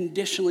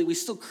unconditionally. We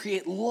still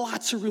create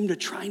lots of room to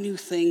try new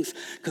things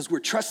because we're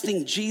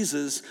trusting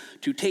Jesus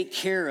to take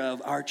care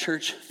of our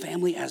church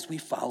family as we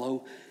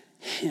follow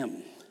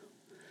him.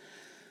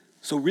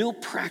 So real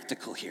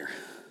practical here.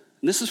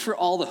 And this is for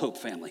all the Hope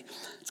family.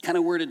 It's kind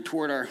of worded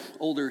toward our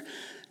older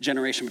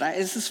generation, but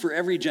this is for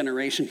every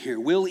generation here.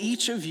 Will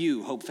each of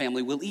you, Hope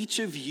family, will each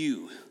of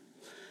you,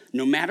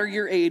 no matter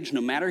your age,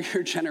 no matter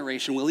your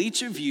generation, will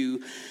each of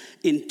you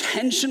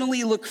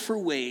intentionally look for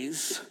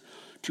ways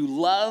to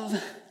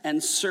love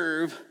and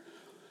serve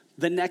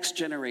the next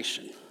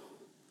generation?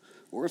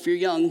 Or if you're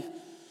young,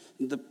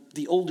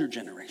 the older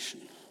generation.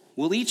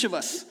 Will each of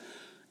us,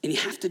 and you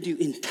have to do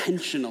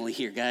intentionally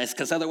here, guys,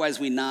 because otherwise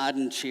we nod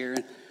and cheer.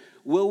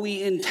 Will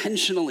we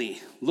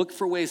intentionally look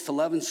for ways to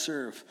love and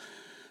serve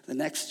the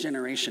next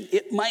generation?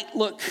 It might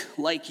look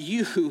like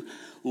you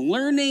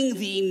learning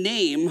the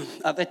name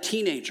of a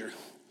teenager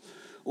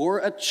or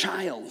a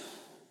child.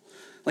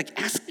 Like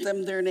ask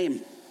them their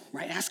name,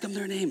 right? Ask them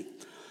their name.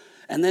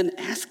 And then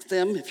ask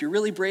them, if you're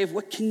really brave,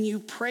 what can you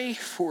pray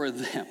for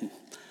them?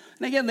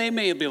 And again, they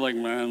may be like,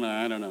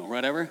 I don't know,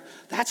 whatever.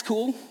 That's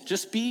cool.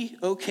 Just be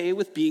okay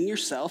with being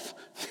yourself.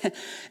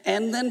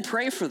 And then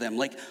pray for them.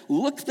 Like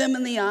look them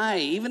in the eye,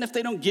 even if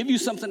they don't give you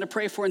something to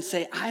pray for, and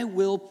say, I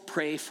will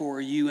pray for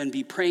you and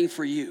be praying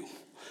for you.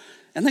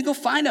 And then go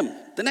find them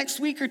the next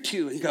week or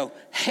two and go,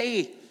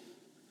 hey,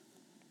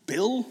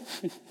 Billy,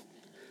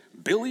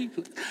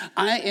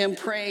 I am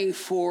praying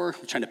for,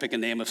 I'm trying to pick a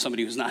name of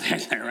somebody who's not in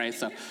there, right?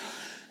 So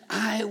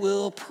I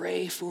will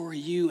pray for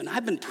you. And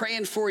I've been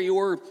praying for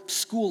your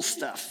school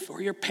stuff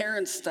or your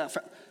parents' stuff.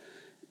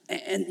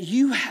 And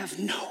you have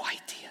no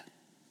idea.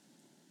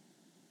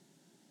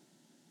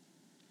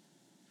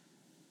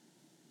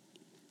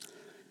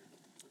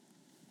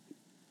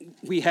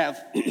 We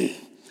have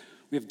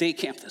day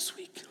camp this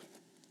week.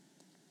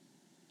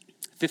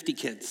 50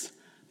 kids,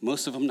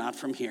 most of them not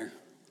from here.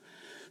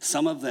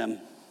 Some of them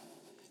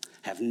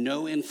have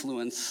no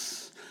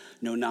influence,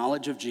 no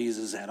knowledge of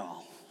Jesus at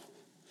all.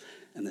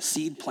 And the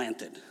seed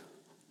planted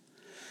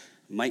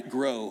might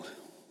grow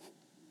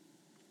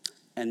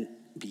and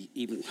be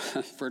even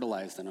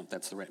fertilized, I don't know if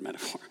that's the right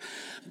metaphor,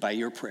 by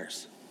your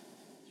prayers.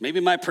 Maybe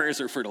my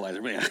prayers are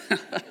fertilizer, but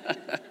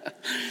yeah.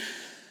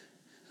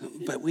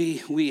 But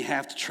we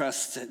have to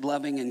trust that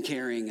loving and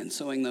caring and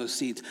sowing those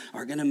seeds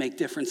are going to make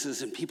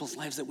differences in people's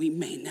lives that we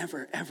may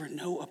never, ever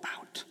know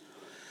about.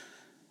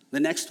 The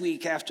next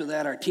week after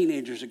that, our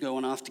teenagers are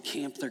going off to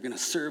camp. They're going to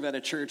serve at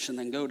a church and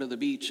then go to the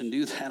beach and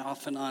do that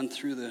off and on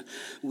through the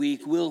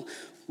week. Will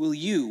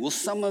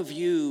some of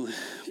you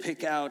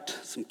pick out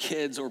some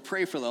kids or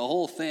pray for the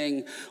whole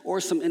thing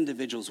or some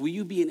individuals? Will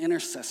you be an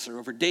intercessor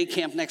over day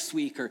camp next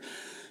week or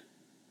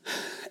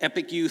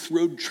Epic Youth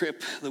road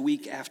trip the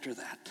week after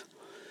that?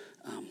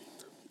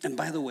 And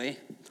by the way,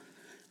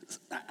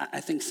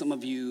 I think some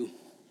of you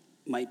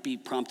might be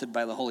prompted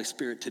by the Holy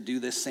Spirit to do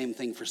this same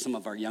thing for some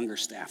of our younger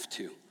staff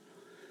too.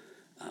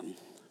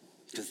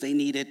 Because they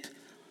need it,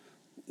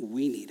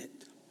 we need it.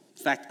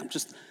 In fact,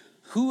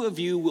 who of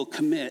you will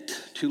commit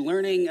to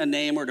learning a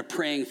name or to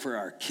praying for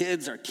our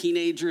kids, our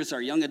teenagers,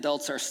 our young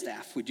adults, our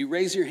staff? Would you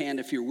raise your hand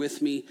if you're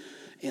with me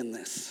in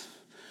this?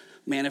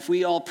 Man, if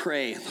we all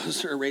pray,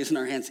 those who are raising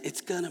our hands,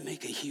 it's going to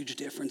make a huge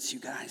difference, you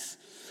guys.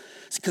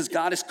 It's because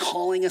God is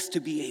calling us to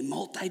be a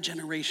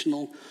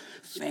multi-generational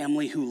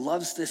family who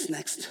loves this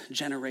next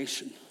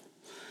generation.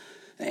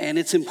 And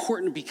it's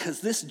important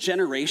because this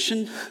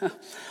generation,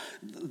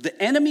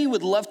 the enemy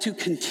would love to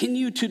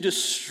continue to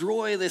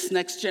destroy this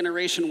next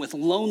generation with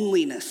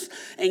loneliness,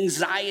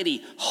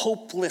 anxiety,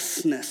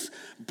 hopelessness,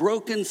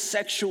 broken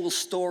sexual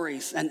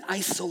stories, and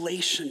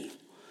isolation.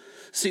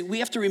 See, we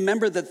have to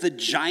remember that the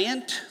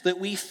giant that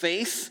we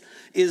face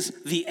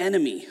is the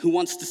enemy who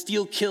wants to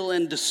steal, kill,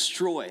 and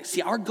destroy.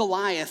 See, our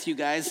Goliath, you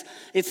guys,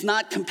 it's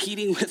not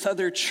competing with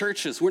other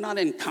churches. We're not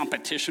in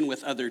competition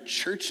with other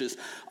churches.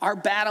 Our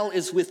battle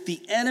is with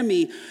the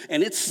enemy,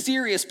 and it's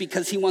serious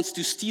because he wants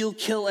to steal,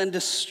 kill, and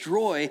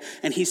destroy,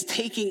 and he's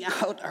taking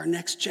out our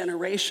next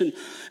generation.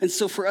 And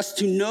so for us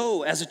to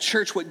know as a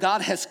church what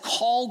God has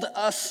called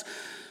us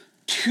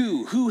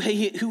to, who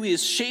he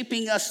is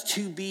shaping us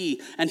to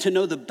be, and to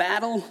know the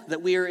battle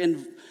that we are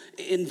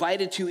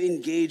invited to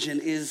engage in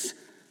is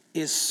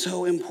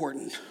so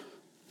important.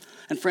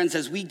 And friends,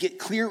 as we get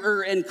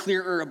clearer and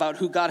clearer about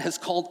who God has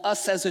called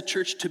us as a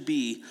church to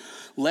be,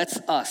 let's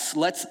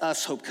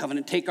us, Hope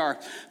Covenant, take our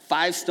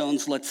 5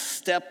 stones, let's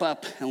step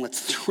up and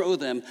let's throw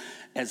them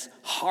as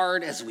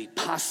hard as we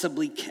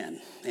possibly can.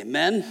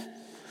 Amen? Amen.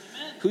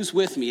 Who's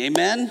with me?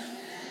 Amen?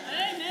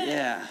 Amen.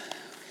 Yeah.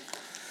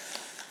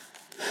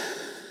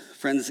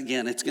 Friends,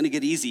 again, it's going to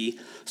get easy,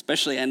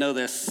 especially I know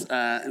this,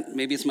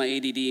 maybe it's my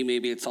ADD,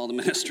 maybe it's all the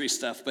ministry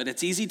stuff, but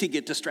it's easy to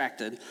get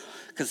distracted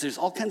because there's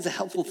all kinds of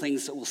helpful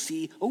things that we'll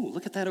see. Oh,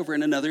 look at that over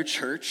in another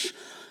church.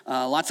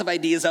 Lots of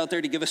ideas out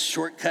there to give us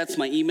shortcuts.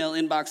 My email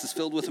inbox is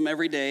filled with them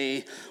every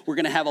day. We're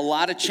going to have a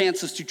lot of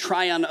chances to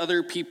try on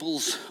other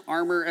people's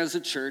armor as a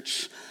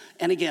church.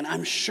 And again,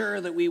 I'm sure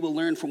that we will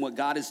learn from what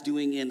God is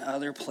doing in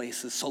other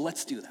places. So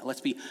let's do that. Let's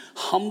be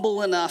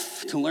humble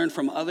enough to learn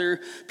from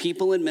other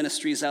people and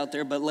ministries out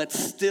there, but let's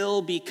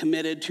still be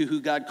committed to who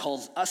God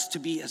calls us to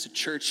be as a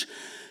church.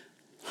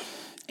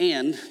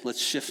 And let's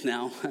shift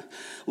now.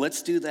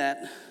 Let's do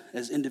that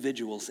as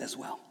individuals as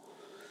well.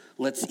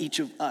 Let's each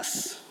of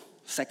us,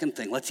 second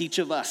thing, let's each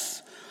of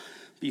us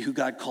be who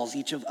God calls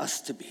each of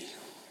us to be.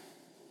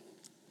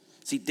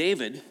 See,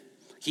 David,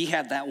 he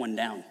had that one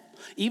down.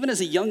 Even as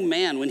a young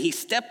man, when he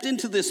stepped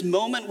into this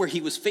moment where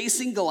he was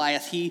facing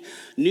Goliath, he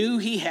knew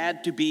he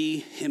had to be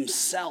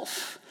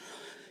himself.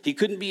 He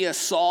couldn't be a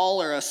Saul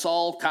or a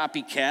Saul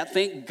copycat.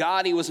 Thank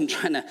God he wasn't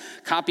trying to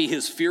copy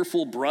his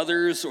fearful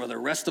brothers or the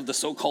rest of the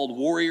so-called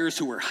warriors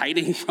who were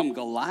hiding from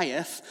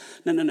Goliath.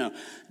 No.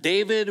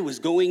 David was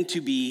going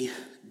to be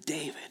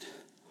David.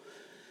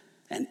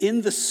 And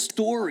in the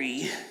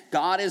story,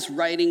 God is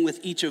writing with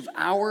each of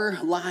our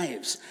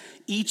lives.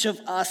 Each of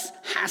us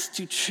has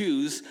to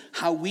choose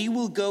how we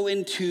will go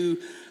into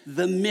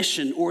the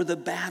mission or the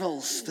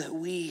battles that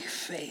we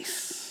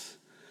face.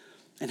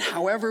 And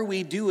however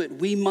we do it,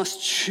 we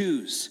must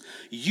choose.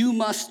 You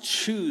must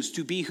choose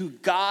to be who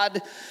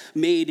God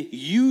made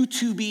you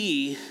to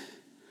be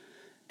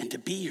and to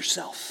be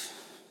yourself.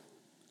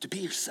 To be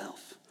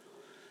yourself.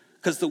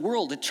 Because the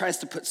world, it tries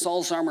to put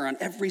Saul's armor on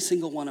every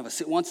single one of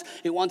us. It wants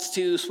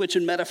to, switch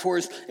in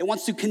metaphors, it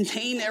wants to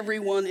contain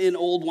everyone in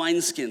old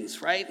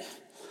wineskins, right?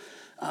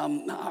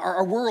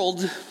 Our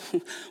world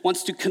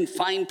wants to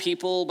confine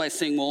people by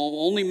saying, well,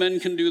 only men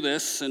can do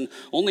this and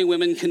only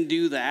women can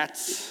do that.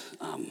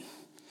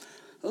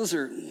 Those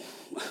are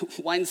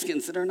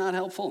wineskins that are not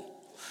helpful.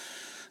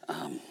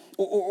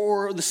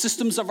 Or the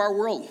systems of our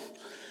world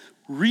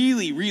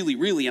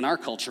really in our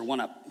culture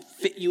want to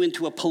fit you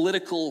into a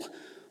political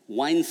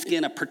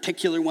wineskin, a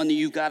particular one that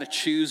you've got to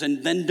choose,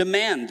 and then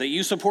demand that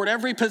you support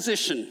every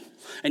position.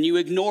 And you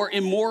ignore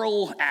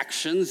immoral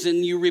actions,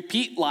 and you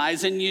repeat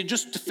lies, and you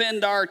just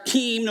defend our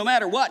team no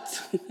matter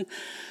what.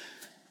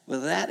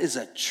 Well, that is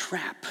a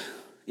trap.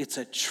 It's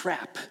a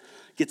trap.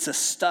 Gets us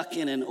stuck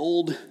in an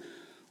old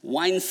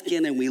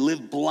wineskin, and we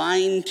live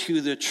blind to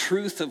the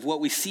truth of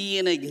what we see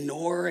and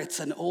ignore. It's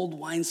an old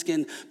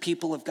wineskin.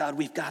 People of God,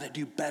 we've got to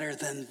do better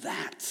than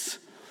that.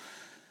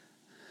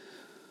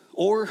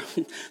 Or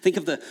think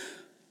of the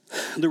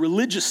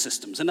religious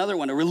systems. Another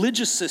one,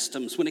 religious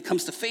systems when it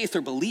comes to faith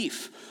or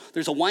belief.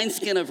 There's a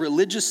wineskin of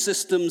religious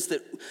systems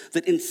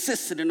that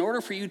insists that in order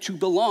for you to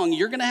belong,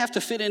 you're going to have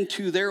to fit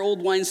into their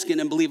old wineskin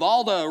and believe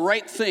all the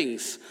right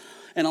things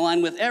and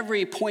align with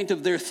every point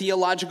of their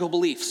theological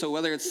belief. So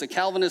whether it's the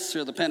Calvinists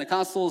or the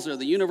Pentecostals or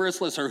the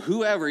Universalists or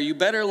whoever, you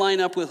better line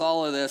up with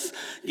all of this.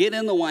 Get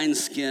in the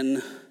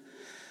wineskin.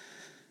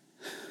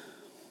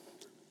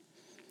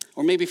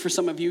 Or maybe for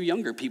some of you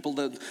younger people,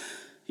 that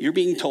you're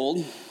being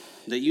told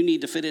that you need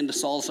to fit into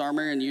Saul's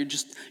armor and you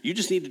just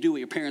need to do what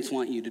your parents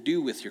want you to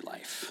do with your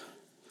life.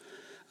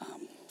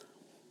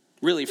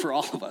 Really, for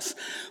all of us,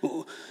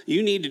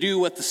 you need to do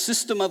what the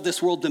system of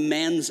this world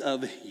demands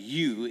of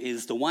you,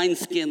 is the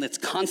wineskin that's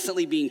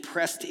constantly being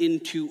pressed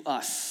into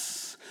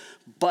us.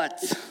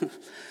 But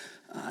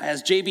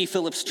as J.B.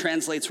 Phillips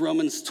translates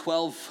Romans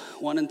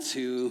 12:1 and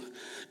 2,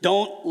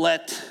 don't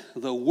let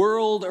the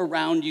world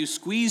around you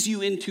squeeze you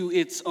into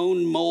its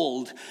own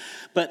mold,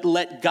 but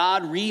let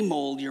God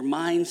remold your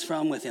minds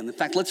from within. In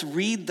fact, let's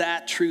read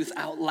that truth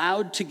out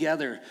loud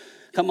together.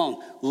 Come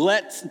on.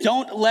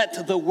 Don't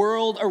let the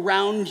world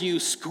around you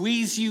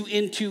squeeze you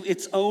into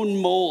its own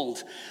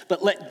mold,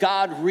 but let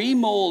God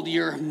remold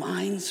your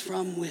minds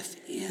from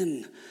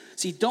within.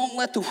 See, don't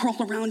let the world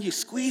around you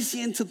squeeze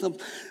you into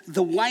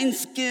the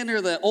wineskin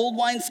or the old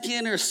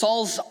wineskin or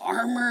Saul's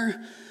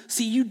armor.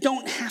 See, you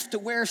don't have to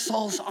wear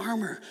Saul's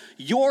armor.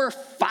 Your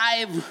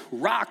 5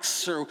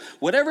 rocks or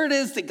whatever it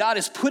is that God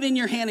has put in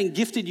your hand and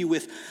gifted you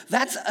with,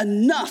 that's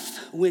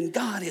enough when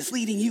God is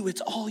leading you.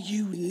 It's all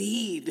you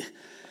need.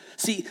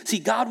 See,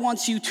 God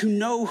wants you to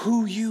know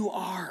who you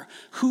are,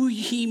 who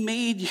he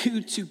made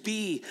you to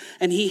be,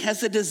 and he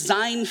has a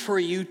design for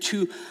you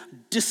to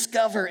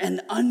discover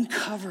and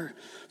uncover.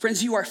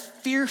 Friends, you are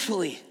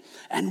fearfully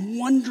and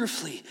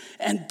wonderfully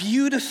and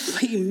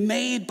beautifully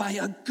made by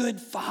a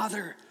good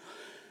Father.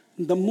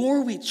 The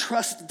more we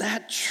trust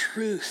that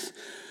truth,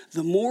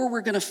 the more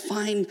we're going to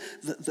find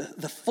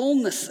the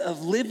fullness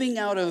of living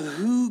out of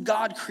who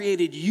God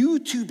created you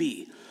to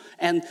be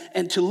and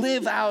to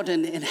live out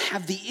and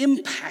have the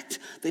impact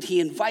that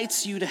he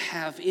invites you to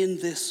have in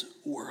this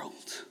world.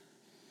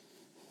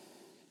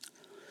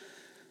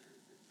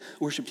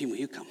 Worship team, will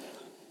you come?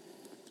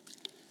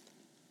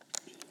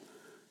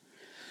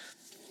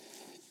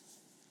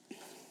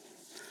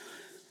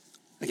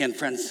 Again,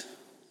 friends,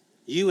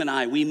 you and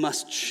I, we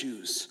must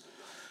choose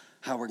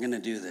how we're going to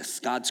do this.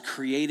 God's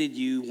created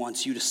you,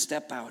 wants you to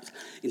step out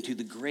into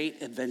the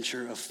great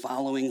adventure of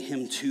following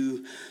him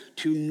to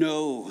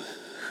know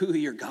who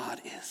your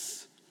God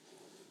is.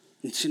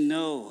 and to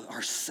know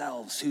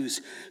ourselves,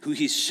 who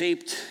he's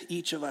shaped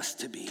each of us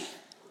to be,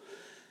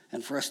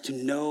 and for us to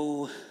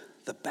know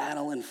the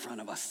battle in front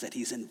of us that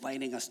he's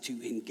inviting us to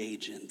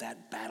engage in,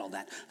 that battle,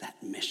 that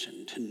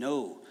mission, to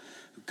know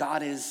who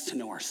God is, to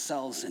know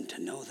ourselves, and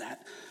to know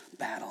that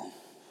battle.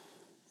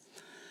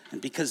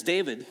 And because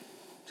David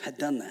had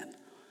done that,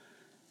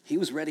 he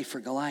was ready for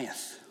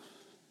Goliath.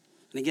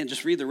 And again,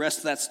 just read the rest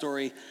of that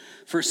story,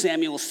 1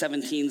 Samuel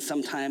 17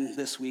 sometime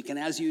this week. And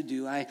as you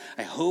do, I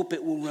hope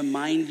it will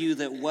remind you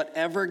that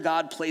whatever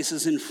God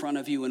places in front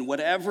of you and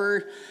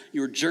whatever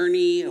your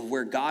journey of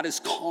where God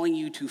is calling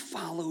you to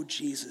follow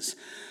Jesus,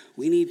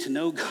 we need to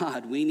know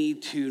God, we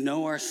need to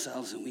know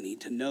ourselves, and we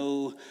need to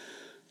know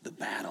the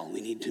battle.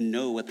 We need to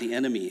know what the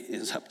enemy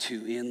is up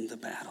to in the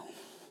battle.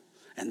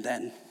 And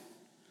then,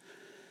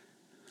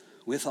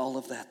 with all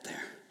of that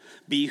there,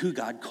 be who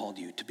God called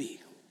you to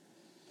be.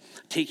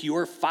 Take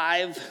your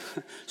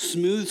 5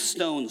 smooth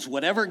stones,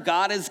 whatever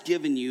God has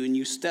given you, and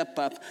you step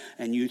up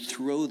and you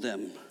throw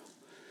them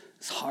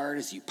as hard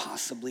as you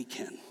possibly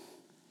can.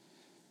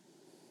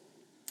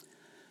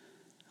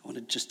 I want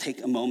to just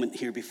take a moment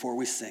here before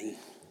we sing.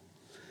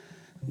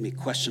 Let me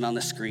question on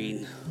the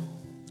screen.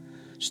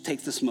 Just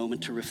take this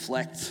moment to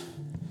reflect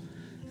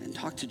and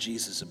talk to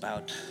Jesus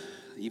about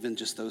even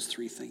just those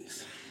 3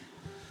 things.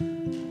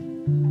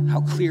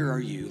 How clear are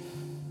you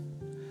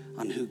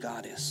on who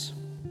God is?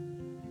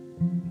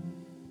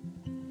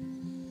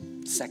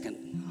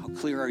 Second, how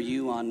clear are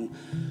you on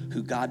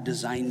who God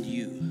designed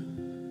you,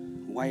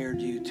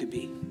 wired you to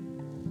be?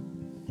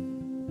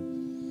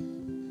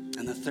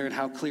 And the third,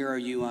 how clear are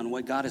you on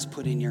what God has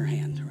put in your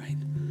hand, right?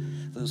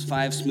 Those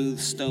 5 smooth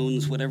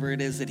stones, whatever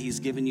it is that he's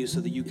given you so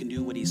that you can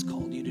do what he's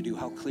called you to do.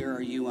 How clear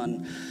are you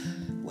on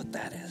what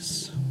that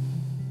is?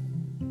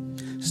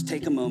 Just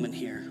take a moment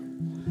here.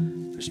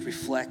 Just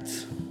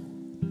reflect.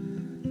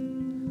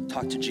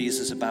 Talk to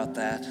Jesus about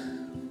that.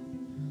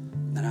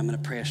 Then I'm going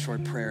to pray a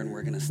short prayer and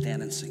we're going to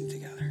stand and sing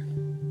together.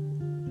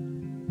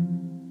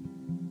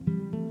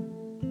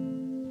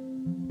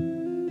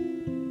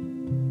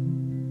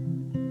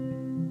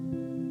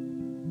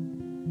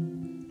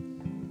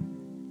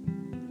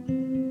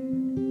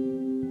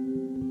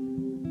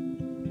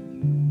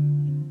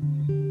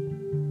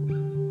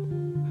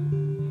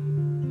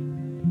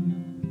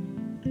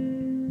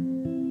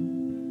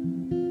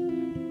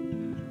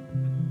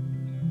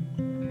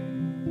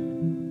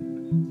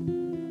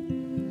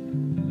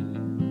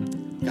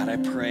 God, I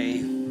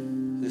pray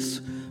this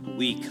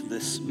week,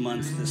 this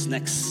month, this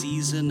next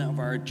season of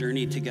our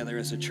journey together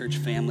as a church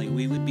family,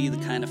 we would be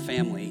the kind of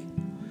family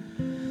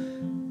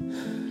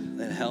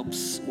that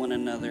helps one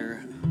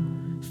another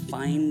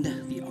find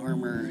the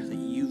armor that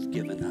you've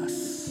given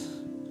us,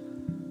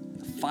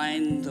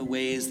 find the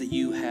ways that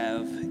you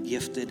have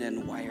gifted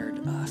and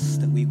wired us,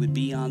 that we would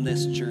be on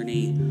this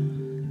journey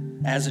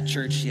as a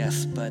church,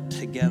 yes, but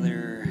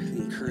together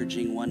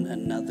encouraging one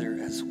another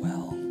as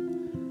well.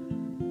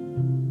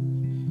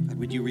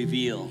 Would you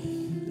reveal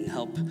and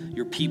help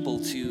your people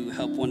to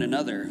help one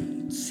another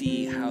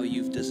see how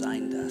you've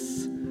designed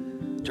us,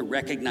 to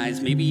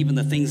recognize maybe even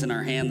the things in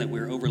our hand that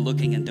we're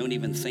overlooking and don't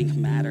even think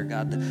matter,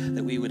 God,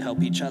 that we would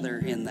help each other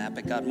in that.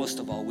 But God, most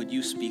of all, would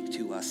you speak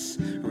to us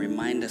and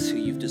remind us who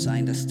you've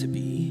designed us to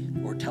be,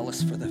 or tell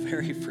us for the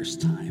very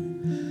first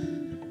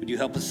time. Would you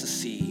help us to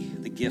see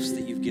the gifts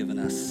that you've given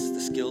us,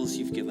 the skills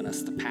you've given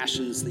us, the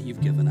passions that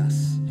you've given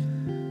us,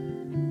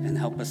 and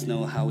help us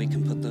know how we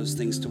can put those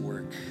things to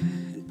work,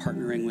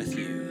 partnering with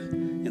you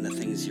in the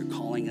things you're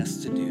calling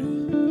us to do.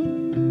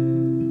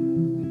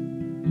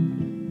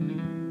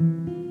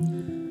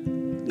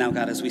 Now,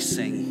 God, as we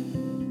sing,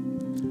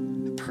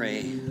 I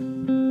pray,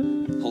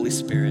 Holy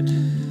Spirit,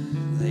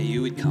 that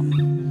you would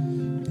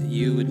come, that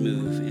you would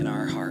move in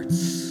our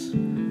hearts.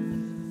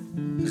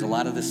 There's a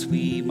lot of this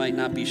we might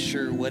not be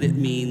sure what it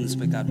means,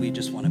 but God, we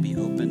just want to be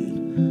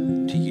open